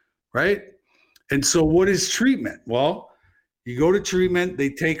 right? And so what is treatment? Well, you go to treatment, they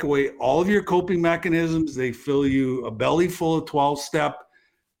take away all of your coping mechanisms, they fill you a belly full of 12-step,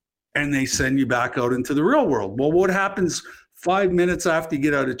 and they send you back out into the real world. Well, what happens 5 minutes after you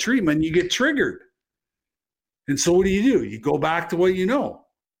get out of treatment? You get triggered. And so what do? You go back to what you know,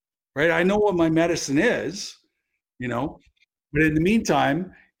 right? I know what my medicine is, but in the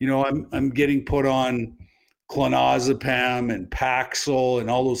meantime, I'm getting put on clonazepam and Paxil and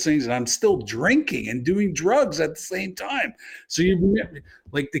all those things, and I'm still drinking and doing drugs at the same time. So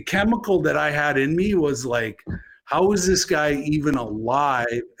like the chemical that I had in me was like, how is this guy even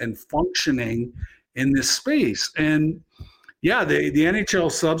alive and functioning in this space? And yeah, the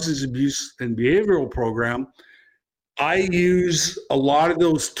NHL substance abuse and behavioral program, I use a lot of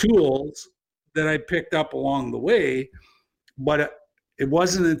those tools that I picked up along the way, but it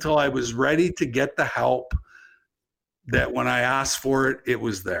wasn't until I was ready to get the help that when I asked for it, it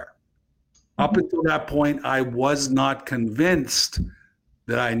was there. Up until that point, I was not convinced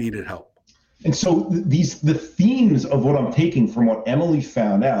that I needed help. And so the themes of what I'm taking from what Emily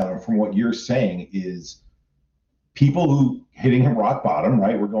found out and from what you're saying is people who hitting rock bottom,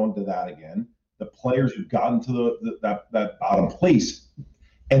 right? We're going to that again. The players who've gotten to that bottom place.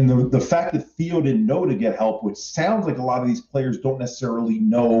 And the fact that Theo didn't know to get help, which sounds like a lot of these players don't necessarily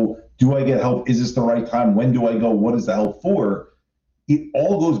know, do I get help? Is this the right time? When do I go? What is the help for? It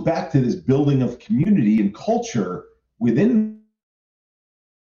all goes back to this building of community and culture within.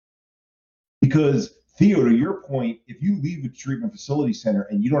 Because Theo, to your point, if you leave a treatment facility center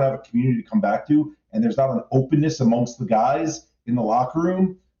and you don't have a community to come back to, and there's not an openness amongst the guys in the locker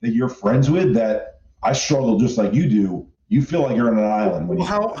room that you're friends with, that I struggle just like you do, you feel like you're on an island.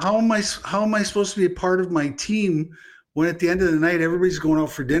 Well, how am I supposed to be a part of my team when at the end of the night everybody's going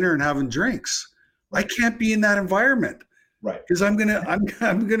out for dinner and having drinks? I can't be in that environment, right? Because I'm gonna,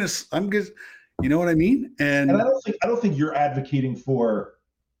 you know what I mean? And I don't think you're advocating for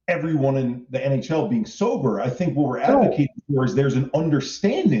everyone in the NHL being sober. I think what we're advocating for is there's an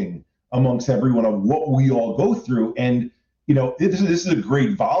understanding amongst everyone of what we all go through. And this is a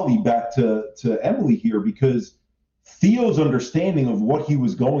great volley back to Emily here, because Theo's understanding of what he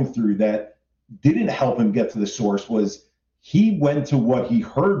was going through that didn't help him get to the source was he went to what he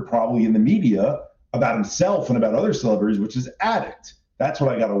heard probably in the media about himself and about other celebrities, which is addict. That's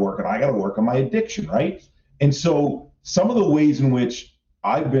what I got to work on. I got to work on my addiction, right? And so some of the ways in which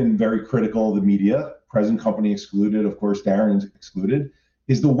I've been very critical of the media, present company excluded, of course, Darren's excluded,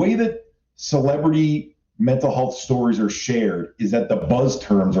 is the way that celebrity mental health stories are shared is that the buzz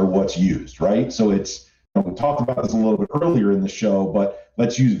terms are what's used, right? So it's, we talked about this a little bit earlier in the show, but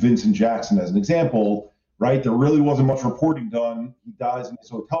let's use Vincent Jackson as an example, right? There really wasn't much reporting done. He dies in his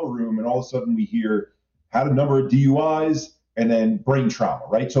hotel room, and all of a sudden we hear had a number of DUIs and then brain trauma,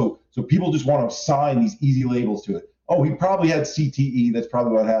 right? So people just want to assign these easy labels to it. Oh, he probably had CTE. That's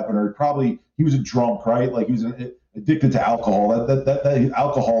probably what happened. Or he was a drunk, right? Like he was addicted to alcohol. That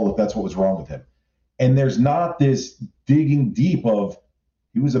alcoholic, that's what was wrong with him. And there's not this digging deep of,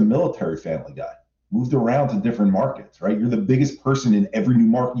 he was a military family guy, moved around to different markets, right? You're the biggest person in every new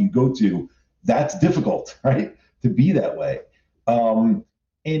market you go to. That's difficult, right? To be that way.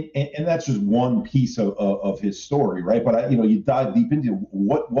 And that's just one piece of his story, right? But you dive deep into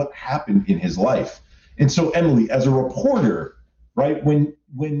what happened in his life. And so, Emily, as a reporter, right,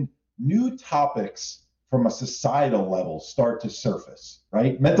 when new topics from a societal level start to surface,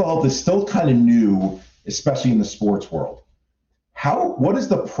 right, mental health is still kind of new, especially in the sports world. What is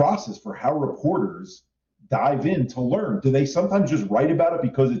the process for how reporters dive in to learn? Do they sometimes just write about it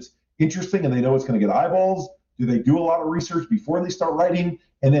because it's interesting and they know it's going to get eyeballs? Do they do a lot of research before they start writing?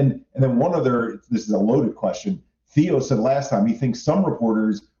 And then this is a loaded question. Theo said last time he thinks some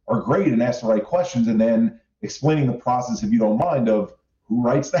reporters are great and ask the right questions, and then explaining the process, if you don't mind, of who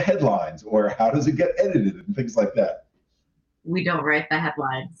writes the headlines or how does it get edited and things like that. We don't write the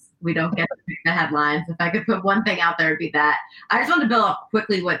headlines. We don't get to pick the headlines. If I could put one thing out there, it'd be that. I just want to build up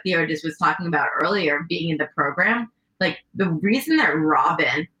quickly what Theo just was talking about earlier, being in the program. Like, the reason that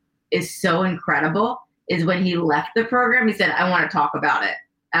Robin is so incredible is when he left the program, he said, I want to talk about it.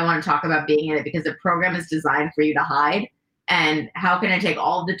 I want to talk about being in it because the program is designed for you to hide. And how can I take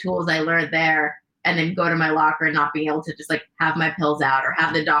all of the tools I learned there and then go to my locker and not being able to just like have my pills out or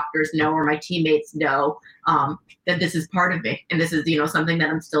have the doctors know or my teammates know that this is part of me and this is, something that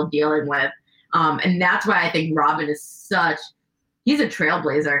I'm still dealing with. And that's why I think Robin is he's a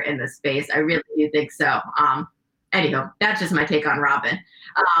trailblazer in this space. I really do think so. Anyhow, that's just my take on Robin.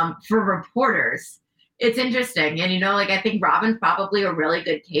 For reporters, it's interesting. And, I think Robin's probably a really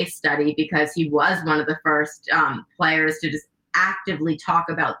good case study because he was one of the first players to just actively talk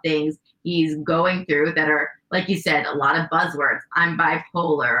about things he's going through that are, like you said, a lot of buzzwords. I'm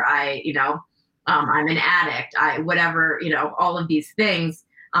bipolar. I'm an addict. Whatever, all of these things.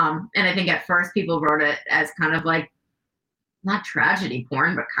 And I think at first people wrote it as kind of like, not tragedy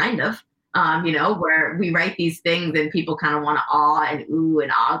porn, but kind of, where we write these things and people kind of want to awe and ooh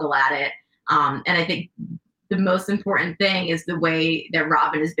and ogle at it. And I think the most important thing is the way that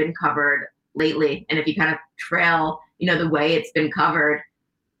Robin has been covered lately. And if you kind of trail, the way it's been covered,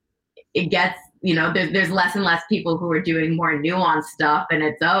 it gets, there's less and less people who are doing more nuanced stuff. And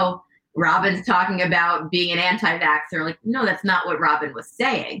it's, Robin's talking about being an anti-vaxxer. Like, no, that's not what Robin was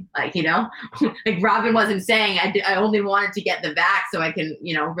saying. Like, like Robin wasn't saying I only wanted to get the vax so I can,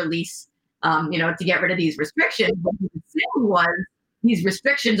 release, to get rid of these restrictions. What he was saying was these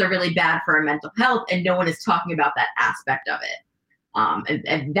restrictions are really bad for our mental health, and no one is talking about that aspect of it.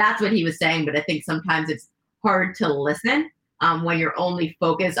 And that's what he was saying. But I think sometimes it's hard to listen when you're only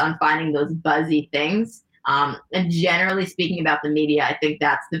focused on finding those buzzy things. And generally speaking about the media, I think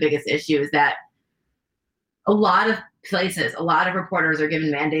that's the biggest issue is that a lot of places, a lot of reporters are given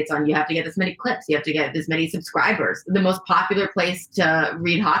mandates on you have to get this many clips, you have to get this many subscribers. The most popular place to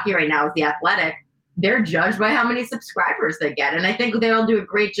read hockey right now is The Athletic. They're judged by how many subscribers they get. And I think they all do a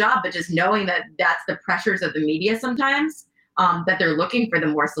great job, but just knowing that that's the pressures of the media sometimes, that they're looking for the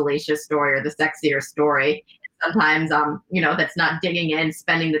more salacious story or the sexier story. Sometimes, that's not digging in,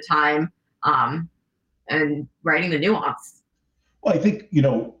 spending the time, and writing the nuance. Well, I think,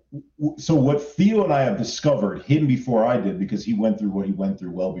 so what Theo and I have discovered, him before I did, because he went through what he went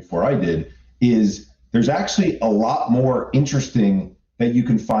through well before I did, is there's actually a lot more interesting that you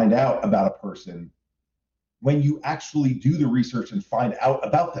can find out about a person when you actually do the research and find out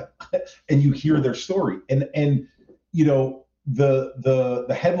about them and you hear their story. And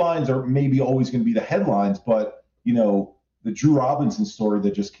the headlines are maybe always going to be the headlines, but the Drew Robinson story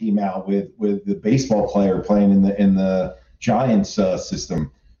that just came out with the baseball player playing in the Giants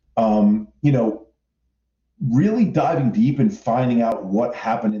system, really diving deep and finding out what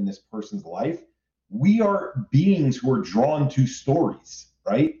happened in this person's life. We are beings who are drawn to stories,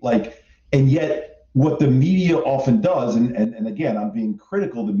 right? And yet what the media often does, and again, I'm being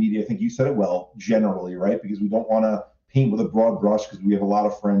critical of the media. I think you said it well, generally, right? Because we don't want to paint with a broad brush because we have a lot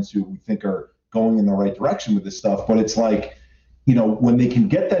of friends who we think are going in the right direction with this stuff. But it's like, when they can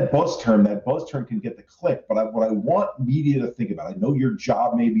get that buzz term can get the click. But what I want media to think about, I know your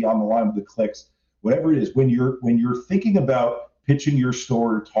job may be on the line with the clicks, whatever it is, when you're thinking about pitching your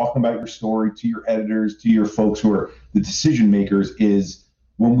story, talking about your story to your editors, to your folks who are the decision makers, is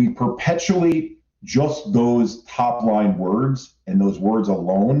when we perpetuate just those top line words and those words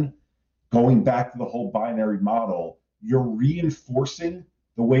alone, going back to the whole binary model, you're reinforcing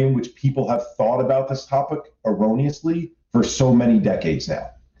the way in which people have thought about this topic erroneously for so many decades now.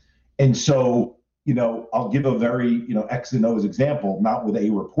 And so, I'll give a very, X and O's example, not with a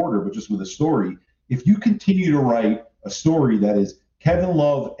reporter, but just with a story. If you continue to write a story that is Kevin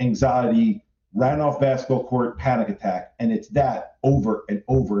Love, anxiety, ran off basketball court, panic attack, and it's that over and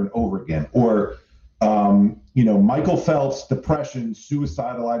over and over again, or, Michael Phelps, depression,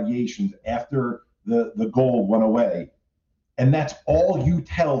 suicidal ideations after the goal went away, and that's all you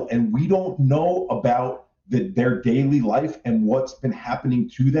tell, and we don't know about their daily life and what's been happening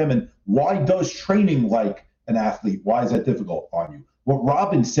to them, and why does training like an athlete, why is that difficult on you? What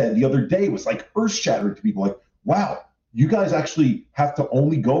Robin said the other day was like earth-shattering to people, like, wow, you guys actually have to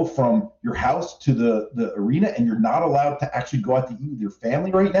only go from your house to the arena, and you're not allowed to actually go out to eat with your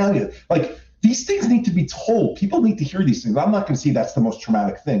family right now. Like, these things need to be told. People need to hear these things. I'm not going to say that's the most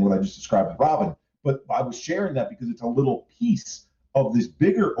traumatic thing, what I just described with Robin, but I was sharing that because it's a little piece of this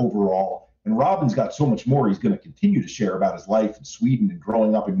bigger overall. And Robin's got so much more he's going to continue to share about his life in Sweden and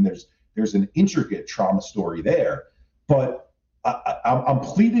growing up. I mean, there's an intricate trauma story there. But I'm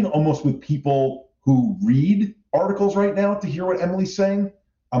pleading almost with people who read articles right now to hear what Emily's saying.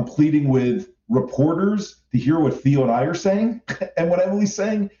 I'm pleading with reporters to hear what Theo and I are saying and what Emily's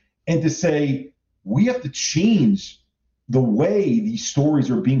saying, and to say we have to change the way these stories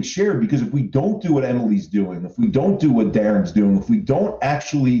are being shared, because if we don't do what Emily's doing, if we don't do what Darren's doing, if we don't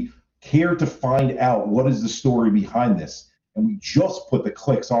actually care to find out what is the story behind this, and we just put the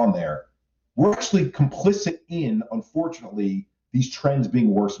clicks on there, we're actually complicit in, unfortunately, these trends being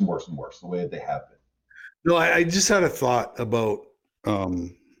worse and worse and worse the way that they have been. No, I just had a thought about,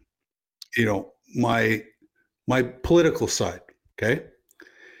 my political side. Okay.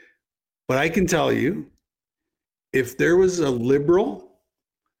 But I can tell you, if there was a liberal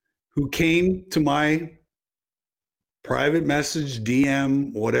who came to my private message,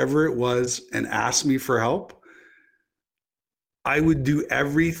 DM, whatever it was, and asked me for help, I would do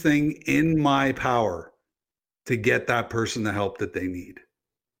everything in my power to get that person the help that they need.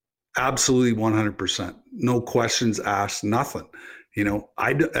 Absolutely 100%. No questions asked, nothing.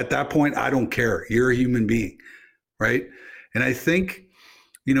 At that point, I don't care. You're a human being, right? And I think,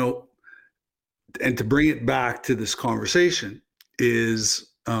 and to bring it back to this conversation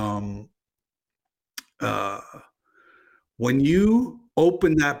is when you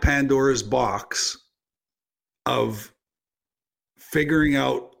open that Pandora's box of figuring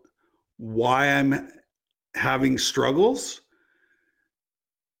out why I'm having struggles,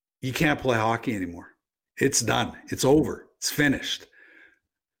 you can't play hockey anymore. It's done. It's over. It's finished.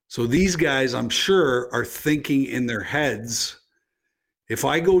 So these guys, I'm sure, are thinking in their heads, if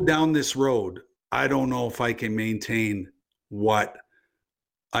I go down this road, I don't know if I can maintain what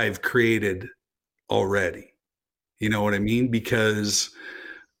I've created already. You know what I mean? Because,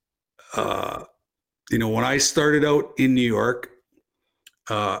 when I started out in New York,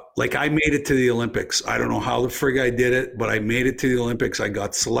 I made it to the Olympics. I don't know how the frig I did it, but I made it to the Olympics. I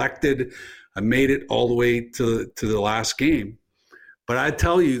got selected. I made it all the way to the last game. But I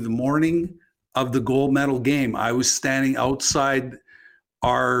tell you, the morning of the gold medal game, I was standing outside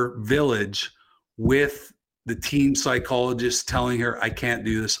our village with the team psychologist telling her, I can't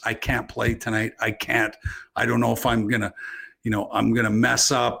do this. I can't play tonight. I don't know if I'm going to, I'm going to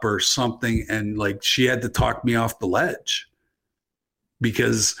mess up or something. And she had to talk me off the ledge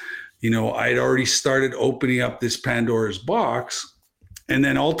because, I'd already started opening up this Pandora's box, and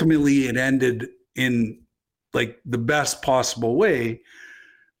then ultimately it ended in the best possible way.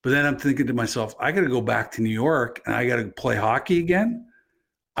 But then I'm thinking to myself, I got to go back to New York and I got to play hockey again.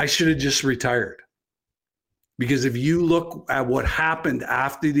 I should have just retired. Because if you look at what happened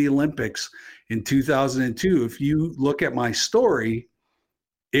after the Olympics in 2002, if you look at my story,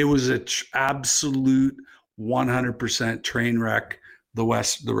 it was an absolute 100% train wreck the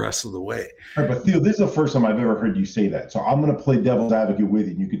rest of the way. All right, but Theo, this is the first time I've ever heard you say that. So I'm going to play devil's advocate with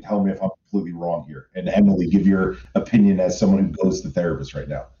you, and you can tell me if I'm completely wrong here. And Emily, give your opinion as someone who goes to therapist right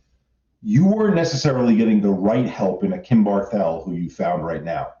now. You weren't necessarily getting the right help in a Kim Barthel who you found right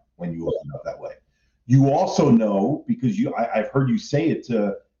now when you opened up that way. You also know, because I've heard you say it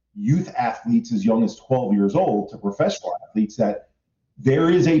to youth athletes as young as 12 years old, to professional athletes, that there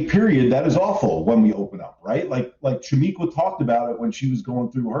is a period that is awful when we open up, right? Like Shamika talked about it when she was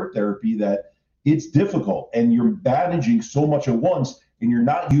going through her therapy, that it's difficult and you're managing so much at once, and you're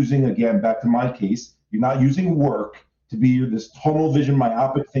not using, again, back to my case, you're not using work to be this tunnel vision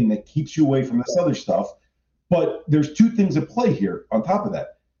myopic thing that keeps you away from this other stuff. But there's two things at play here on top of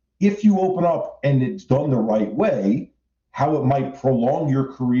that. If you open up and it's done the right way, how it might prolong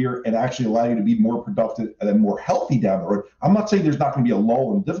your career and actually allow you to be more productive and more healthy down the road. I'm not saying there's not going to be a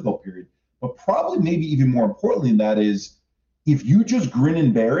lull in a difficult period, but probably maybe even more importantly than that is, if you just grin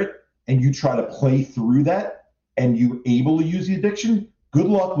and bear it and you try to play through that and you're able to use the addiction, good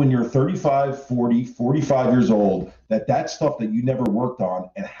luck when you're 35, 40, 45 years old, that stuff that you never worked on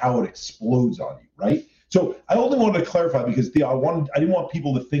and how it explodes on you, right? So I only wanted to clarify because Theo, I didn't want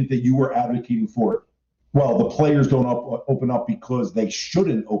people to think that you were advocating for it. Well, the players don't open up because they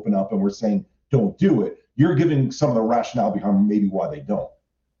shouldn't open up, and we're saying don't do it. you're giving some of the rationale behind maybe why they don't.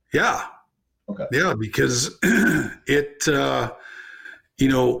 Yeah. Okay. Yeah, because it,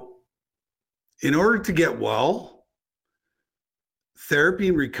 in order to get well, therapy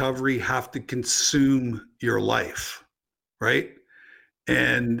and recovery have to consume your life, right?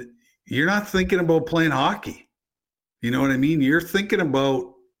 And you're not thinking about playing hockey. You know what I mean? You're thinking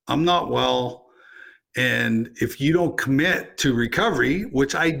about, I'm not well. And if you don't commit to recovery,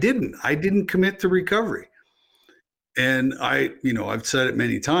 which I didn't commit to recovery. And I've said it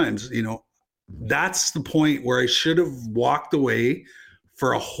many times, that's the point where I should have walked away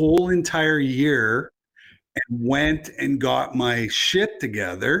for a whole entire year and went and got my shit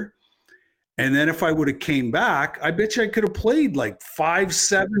together. And then if I would have came back, I bet you I could have played like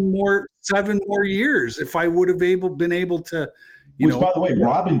 7 more years if I would have been able to, Which, by the way,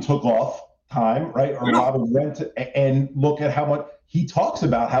 Robin took off time, right? Or Robin went to, and look at how much he talks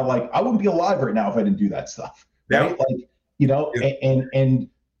about how, like, I wouldn't be alive right now if I didn't do that stuff, right? Yeah. Like, and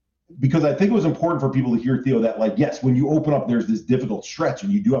because I think it was important for people to hear, Theo, that, like, yes, when you open up, there's this difficult stretch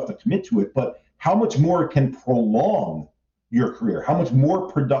and you do have to commit to it, but how much more it can prolong your career, how much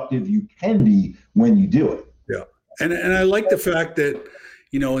more productive you can be when you do it. Yeah. And I like the fact that,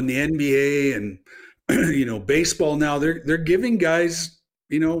 in the NBA and, baseball now, they're giving guys,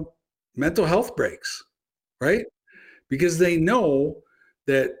 mental health breaks, right? Because they know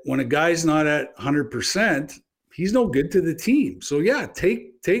that when a guy's not at 100%, he's no good to the team. So yeah,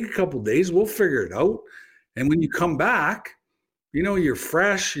 take a couple of days, we'll figure it out. And when you come back, you're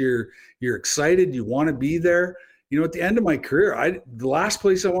fresh, you're excited, you want to be there. At the end of my career, the last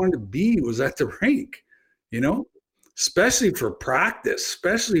place I wanted to be was at the rink, especially for practice,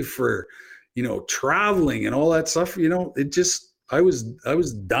 especially for, traveling and all that stuff. It just, I was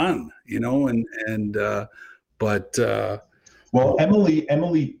done, well,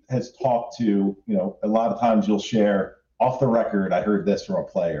 Emily has talked to, a lot of times you'll share off the record, I heard this from a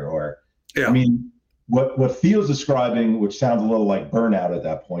player, or, yeah. I mean, what Theo's describing, which sounds a little like burnout at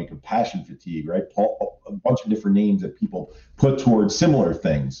that point, compassion fatigue, right? A bunch of different names that people put towards similar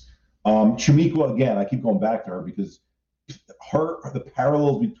things. Shamika, again, I keep going back to her because the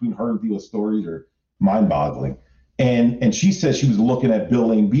parallels between her and Theo's stories are mind-boggling. And she says she was looking at Bill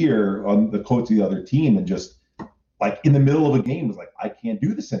Laimbeer on the coach of the other team and just, like, in the middle of a game was like, I can't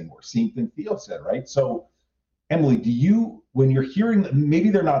do this anymore. Same thing Theo said, right? So, Emily, when you're hearing, maybe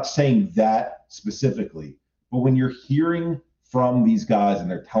they're not saying that specifically, but when you're hearing from these guys and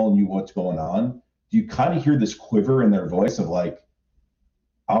they're telling you what's going on, do you kind of hear this quiver in their voice of like,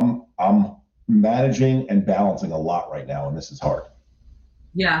 I'm managing and balancing a lot right now, and this is hard?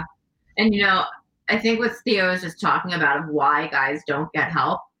 Yeah. And, I think what Theo is just talking about of why guys don't get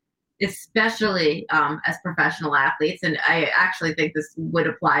help, especially as professional athletes, and I actually think this would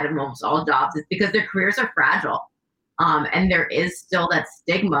apply to almost all jobs, is because their careers are fragile. And there is still that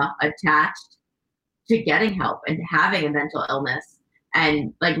stigma attached to getting help and having a mental illness.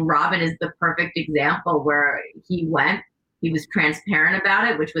 And like Robin is the perfect example where he was transparent about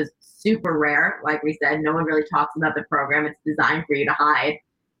it, which was super rare. Like we said, no one really talks about the program. It's designed for you to hide.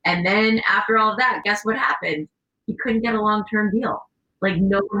 And then after all of that, guess what happened? He couldn't get a long-term deal. Like,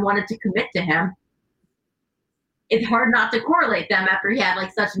 no one wanted to commit to him. It's hard not to correlate them after he had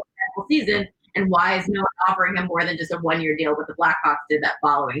like such an incredible season. And why is no one offering him more than just a 1-year deal, what the Blackhawks did that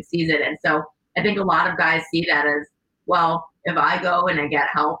following season? And so I think a lot of guys see that as, well, if I go and I get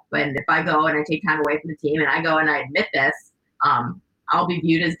help, and if I go and I take time away from the team, and I go and I admit this, I'll be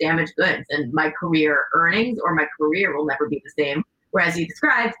viewed as damaged goods, and my career earnings or my career will never be the same. Whereas you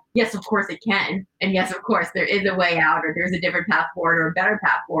described, yes, of course it can. And yes, of course, there is a way out, or there's a different path forward or a better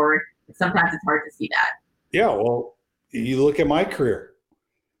path forward. But sometimes it's hard to see that. Yeah, well, you look at my career.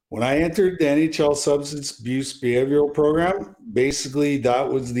 When I entered the NHL substance abuse behavioral program, basically that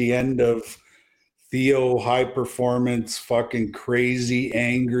was the end of Theo, high performance, fucking crazy,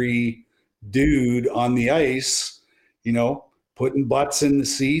 angry dude on the ice, putting butts in the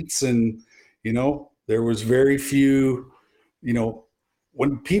seats. And, there was very few,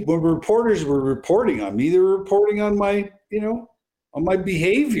 when reporters were reporting on me, they were reporting on my, on my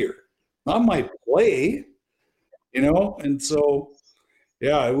behavior, not my play, and so,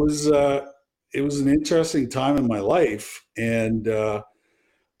 yeah, it was an interesting time in my life. And, but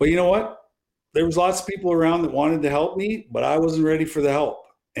you know what? There was lots of people around that wanted to help me, but I wasn't ready for the help.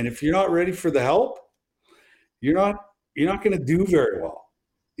 And if you're not ready for the help, you're not going to do very well.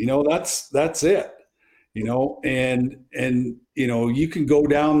 That's it, and you can go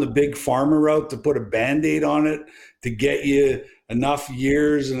down the big pharma route to put a Band-Aid on it to get you enough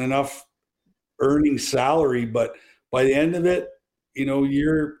years and enough earning salary. But by the end of it,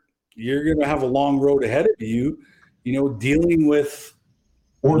 you're you're going to have a long road ahead of you, dealing with.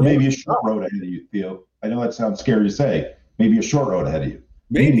 Or maybe a short road ahead of you, Theo. I know that sounds scary to say. Maybe a short road ahead of you.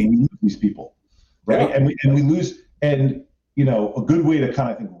 Maybe we lose these people, right? Yeah. And we lose. And a good way to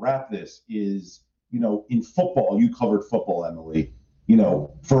kind of wrap this is, in football, you covered football, Emily.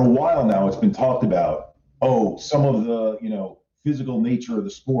 For a while now, it's been talked about. Some of the physical nature of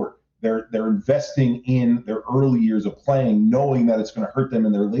the sport. They're investing in their early years of playing, knowing that it's going to hurt them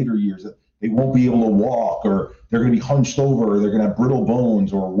in their later years. That they won't be able to walk, or they're going to be hunched over, or they're going to have brittle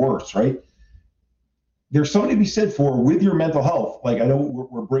bones, or worse, right? There's something to be said for with your mental health. Like, I know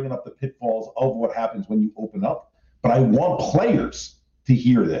we're bringing up the pitfalls of what happens when you open up, but I want players to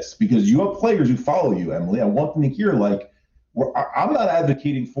hear this, because you have players who follow you, Emily. I want them to hear, I'm not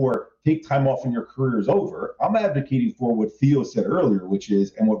advocating for take time off when your career is over. I'm advocating for what Theo said earlier, which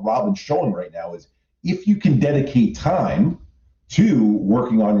is, and what Robin's showing right now is, if you can dedicate time to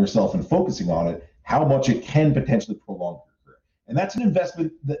working on yourself and focusing on it, how much it can potentially prolong your career. And that's an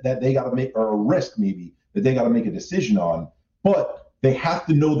investment that they got to make, or a risk maybe that they got to make a decision on. But they have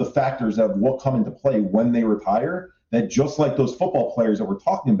to know the factors of what come into play when they retire, that just like those football players that we're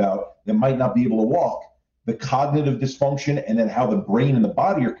talking about that might not be able to walk, the cognitive dysfunction, and then how the brain and the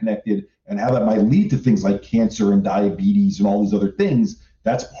body are connected, and how that might lead to things like cancer and diabetes and all these other things.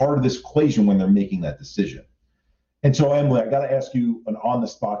 That's part of this equation when they're making that decision. And so, Emily, I got to ask you an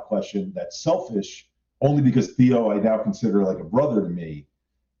on-the-spot question that's selfish, only because Theo, I now consider like a brother to me,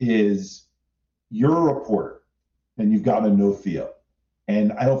 is you're a reporter, and you've got to know Theo.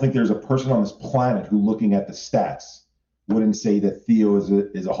 And I don't think there's a person on this planet who, looking at the stats, wouldn't say that Theo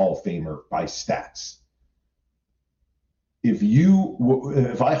is a Hall of Famer by stats.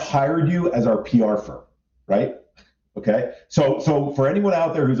 If I hired you as our PR firm, right? Okay. So for anyone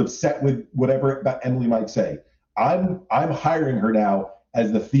out there who's upset with whatever Emily might say, I'm hiring her now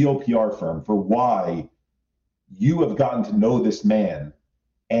as the Theo PR firm for why you have gotten to know this man.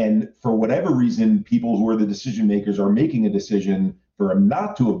 And for whatever reason, people who are the decision makers are making a decision for him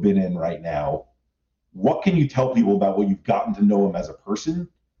not to have been in right now. What can you tell people about what you've gotten to know him as a person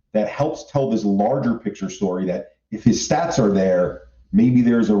that helps tell this larger picture story, that if his stats are there, maybe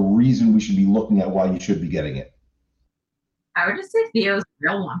there's a reason we should be looking at why you should be getting it? I would just say Theo's a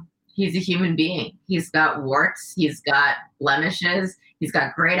real one. He's a human being. He's got warts. He's got blemishes. He's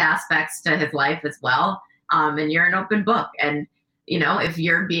got great aspects to his life as well. And you're an open book. And, if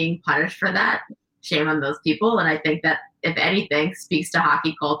you're being punished for that, shame on those people. And I think that, if anything, speaks to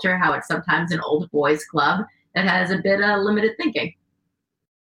hockey culture, how it's sometimes an old boys club that has a bit of limited thinking.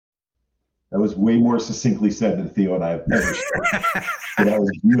 That was way more succinctly said than Theo and I have ever said. That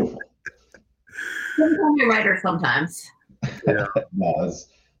was beautiful. I'm a writer sometimes. Yeah. No,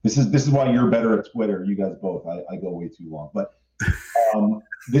 this is why you're better at Twitter. You guys both. I go way too long. But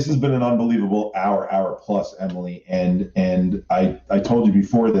this has been an unbelievable hour plus, Emily. And I told you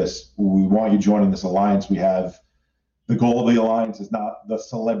before this, we want you joining this alliance. We have the goal of the alliance is not the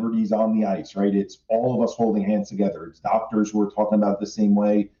celebrities on the ice, right? It's all of us holding hands together. It's doctors who are talking about it the same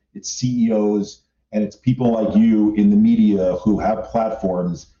way. It's CEOs, and it's people like you in the media who have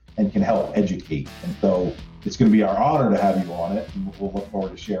platforms and can help educate. And so it's going to be our honor to have you on it, and we'll look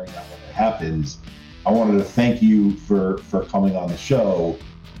forward to sharing that when it happens. I wanted to thank you for coming on the show.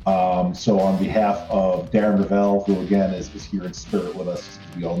 So on behalf of Darren Ravel, who again is here in spirit with us,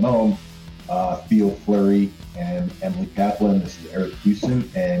 as we all know him, Theo Fleury and Emily Kaplan, this is Eric Houston,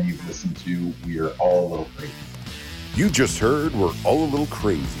 and you've listened to We're All a Little Crazy. You just heard We're All a Little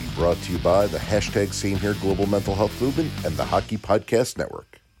Crazy, brought to you by the hashtag Same Here Global Mental Health Movement and the Hockey Podcast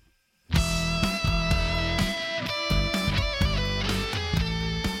Network.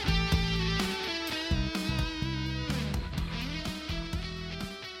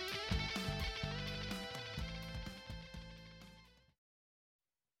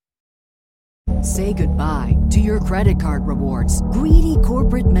 Say goodbye to your credit card rewards. Greedy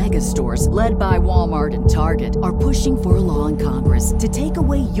corporate mega stores, led by Walmart and Target, are pushing for a law in Congress to take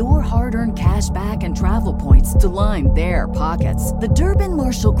away your hard-earned cash back and travel points to line their pockets. The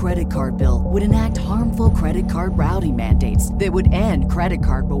Durbin-Marshall credit card bill would enact harmful credit card routing mandates that would end credit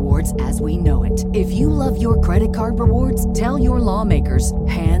card rewards as we know it. If you love your credit card rewards, tell your lawmakers,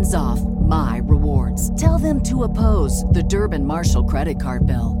 hands off my rewards. Tell them to oppose the Durbin-Marshall credit card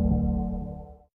bill.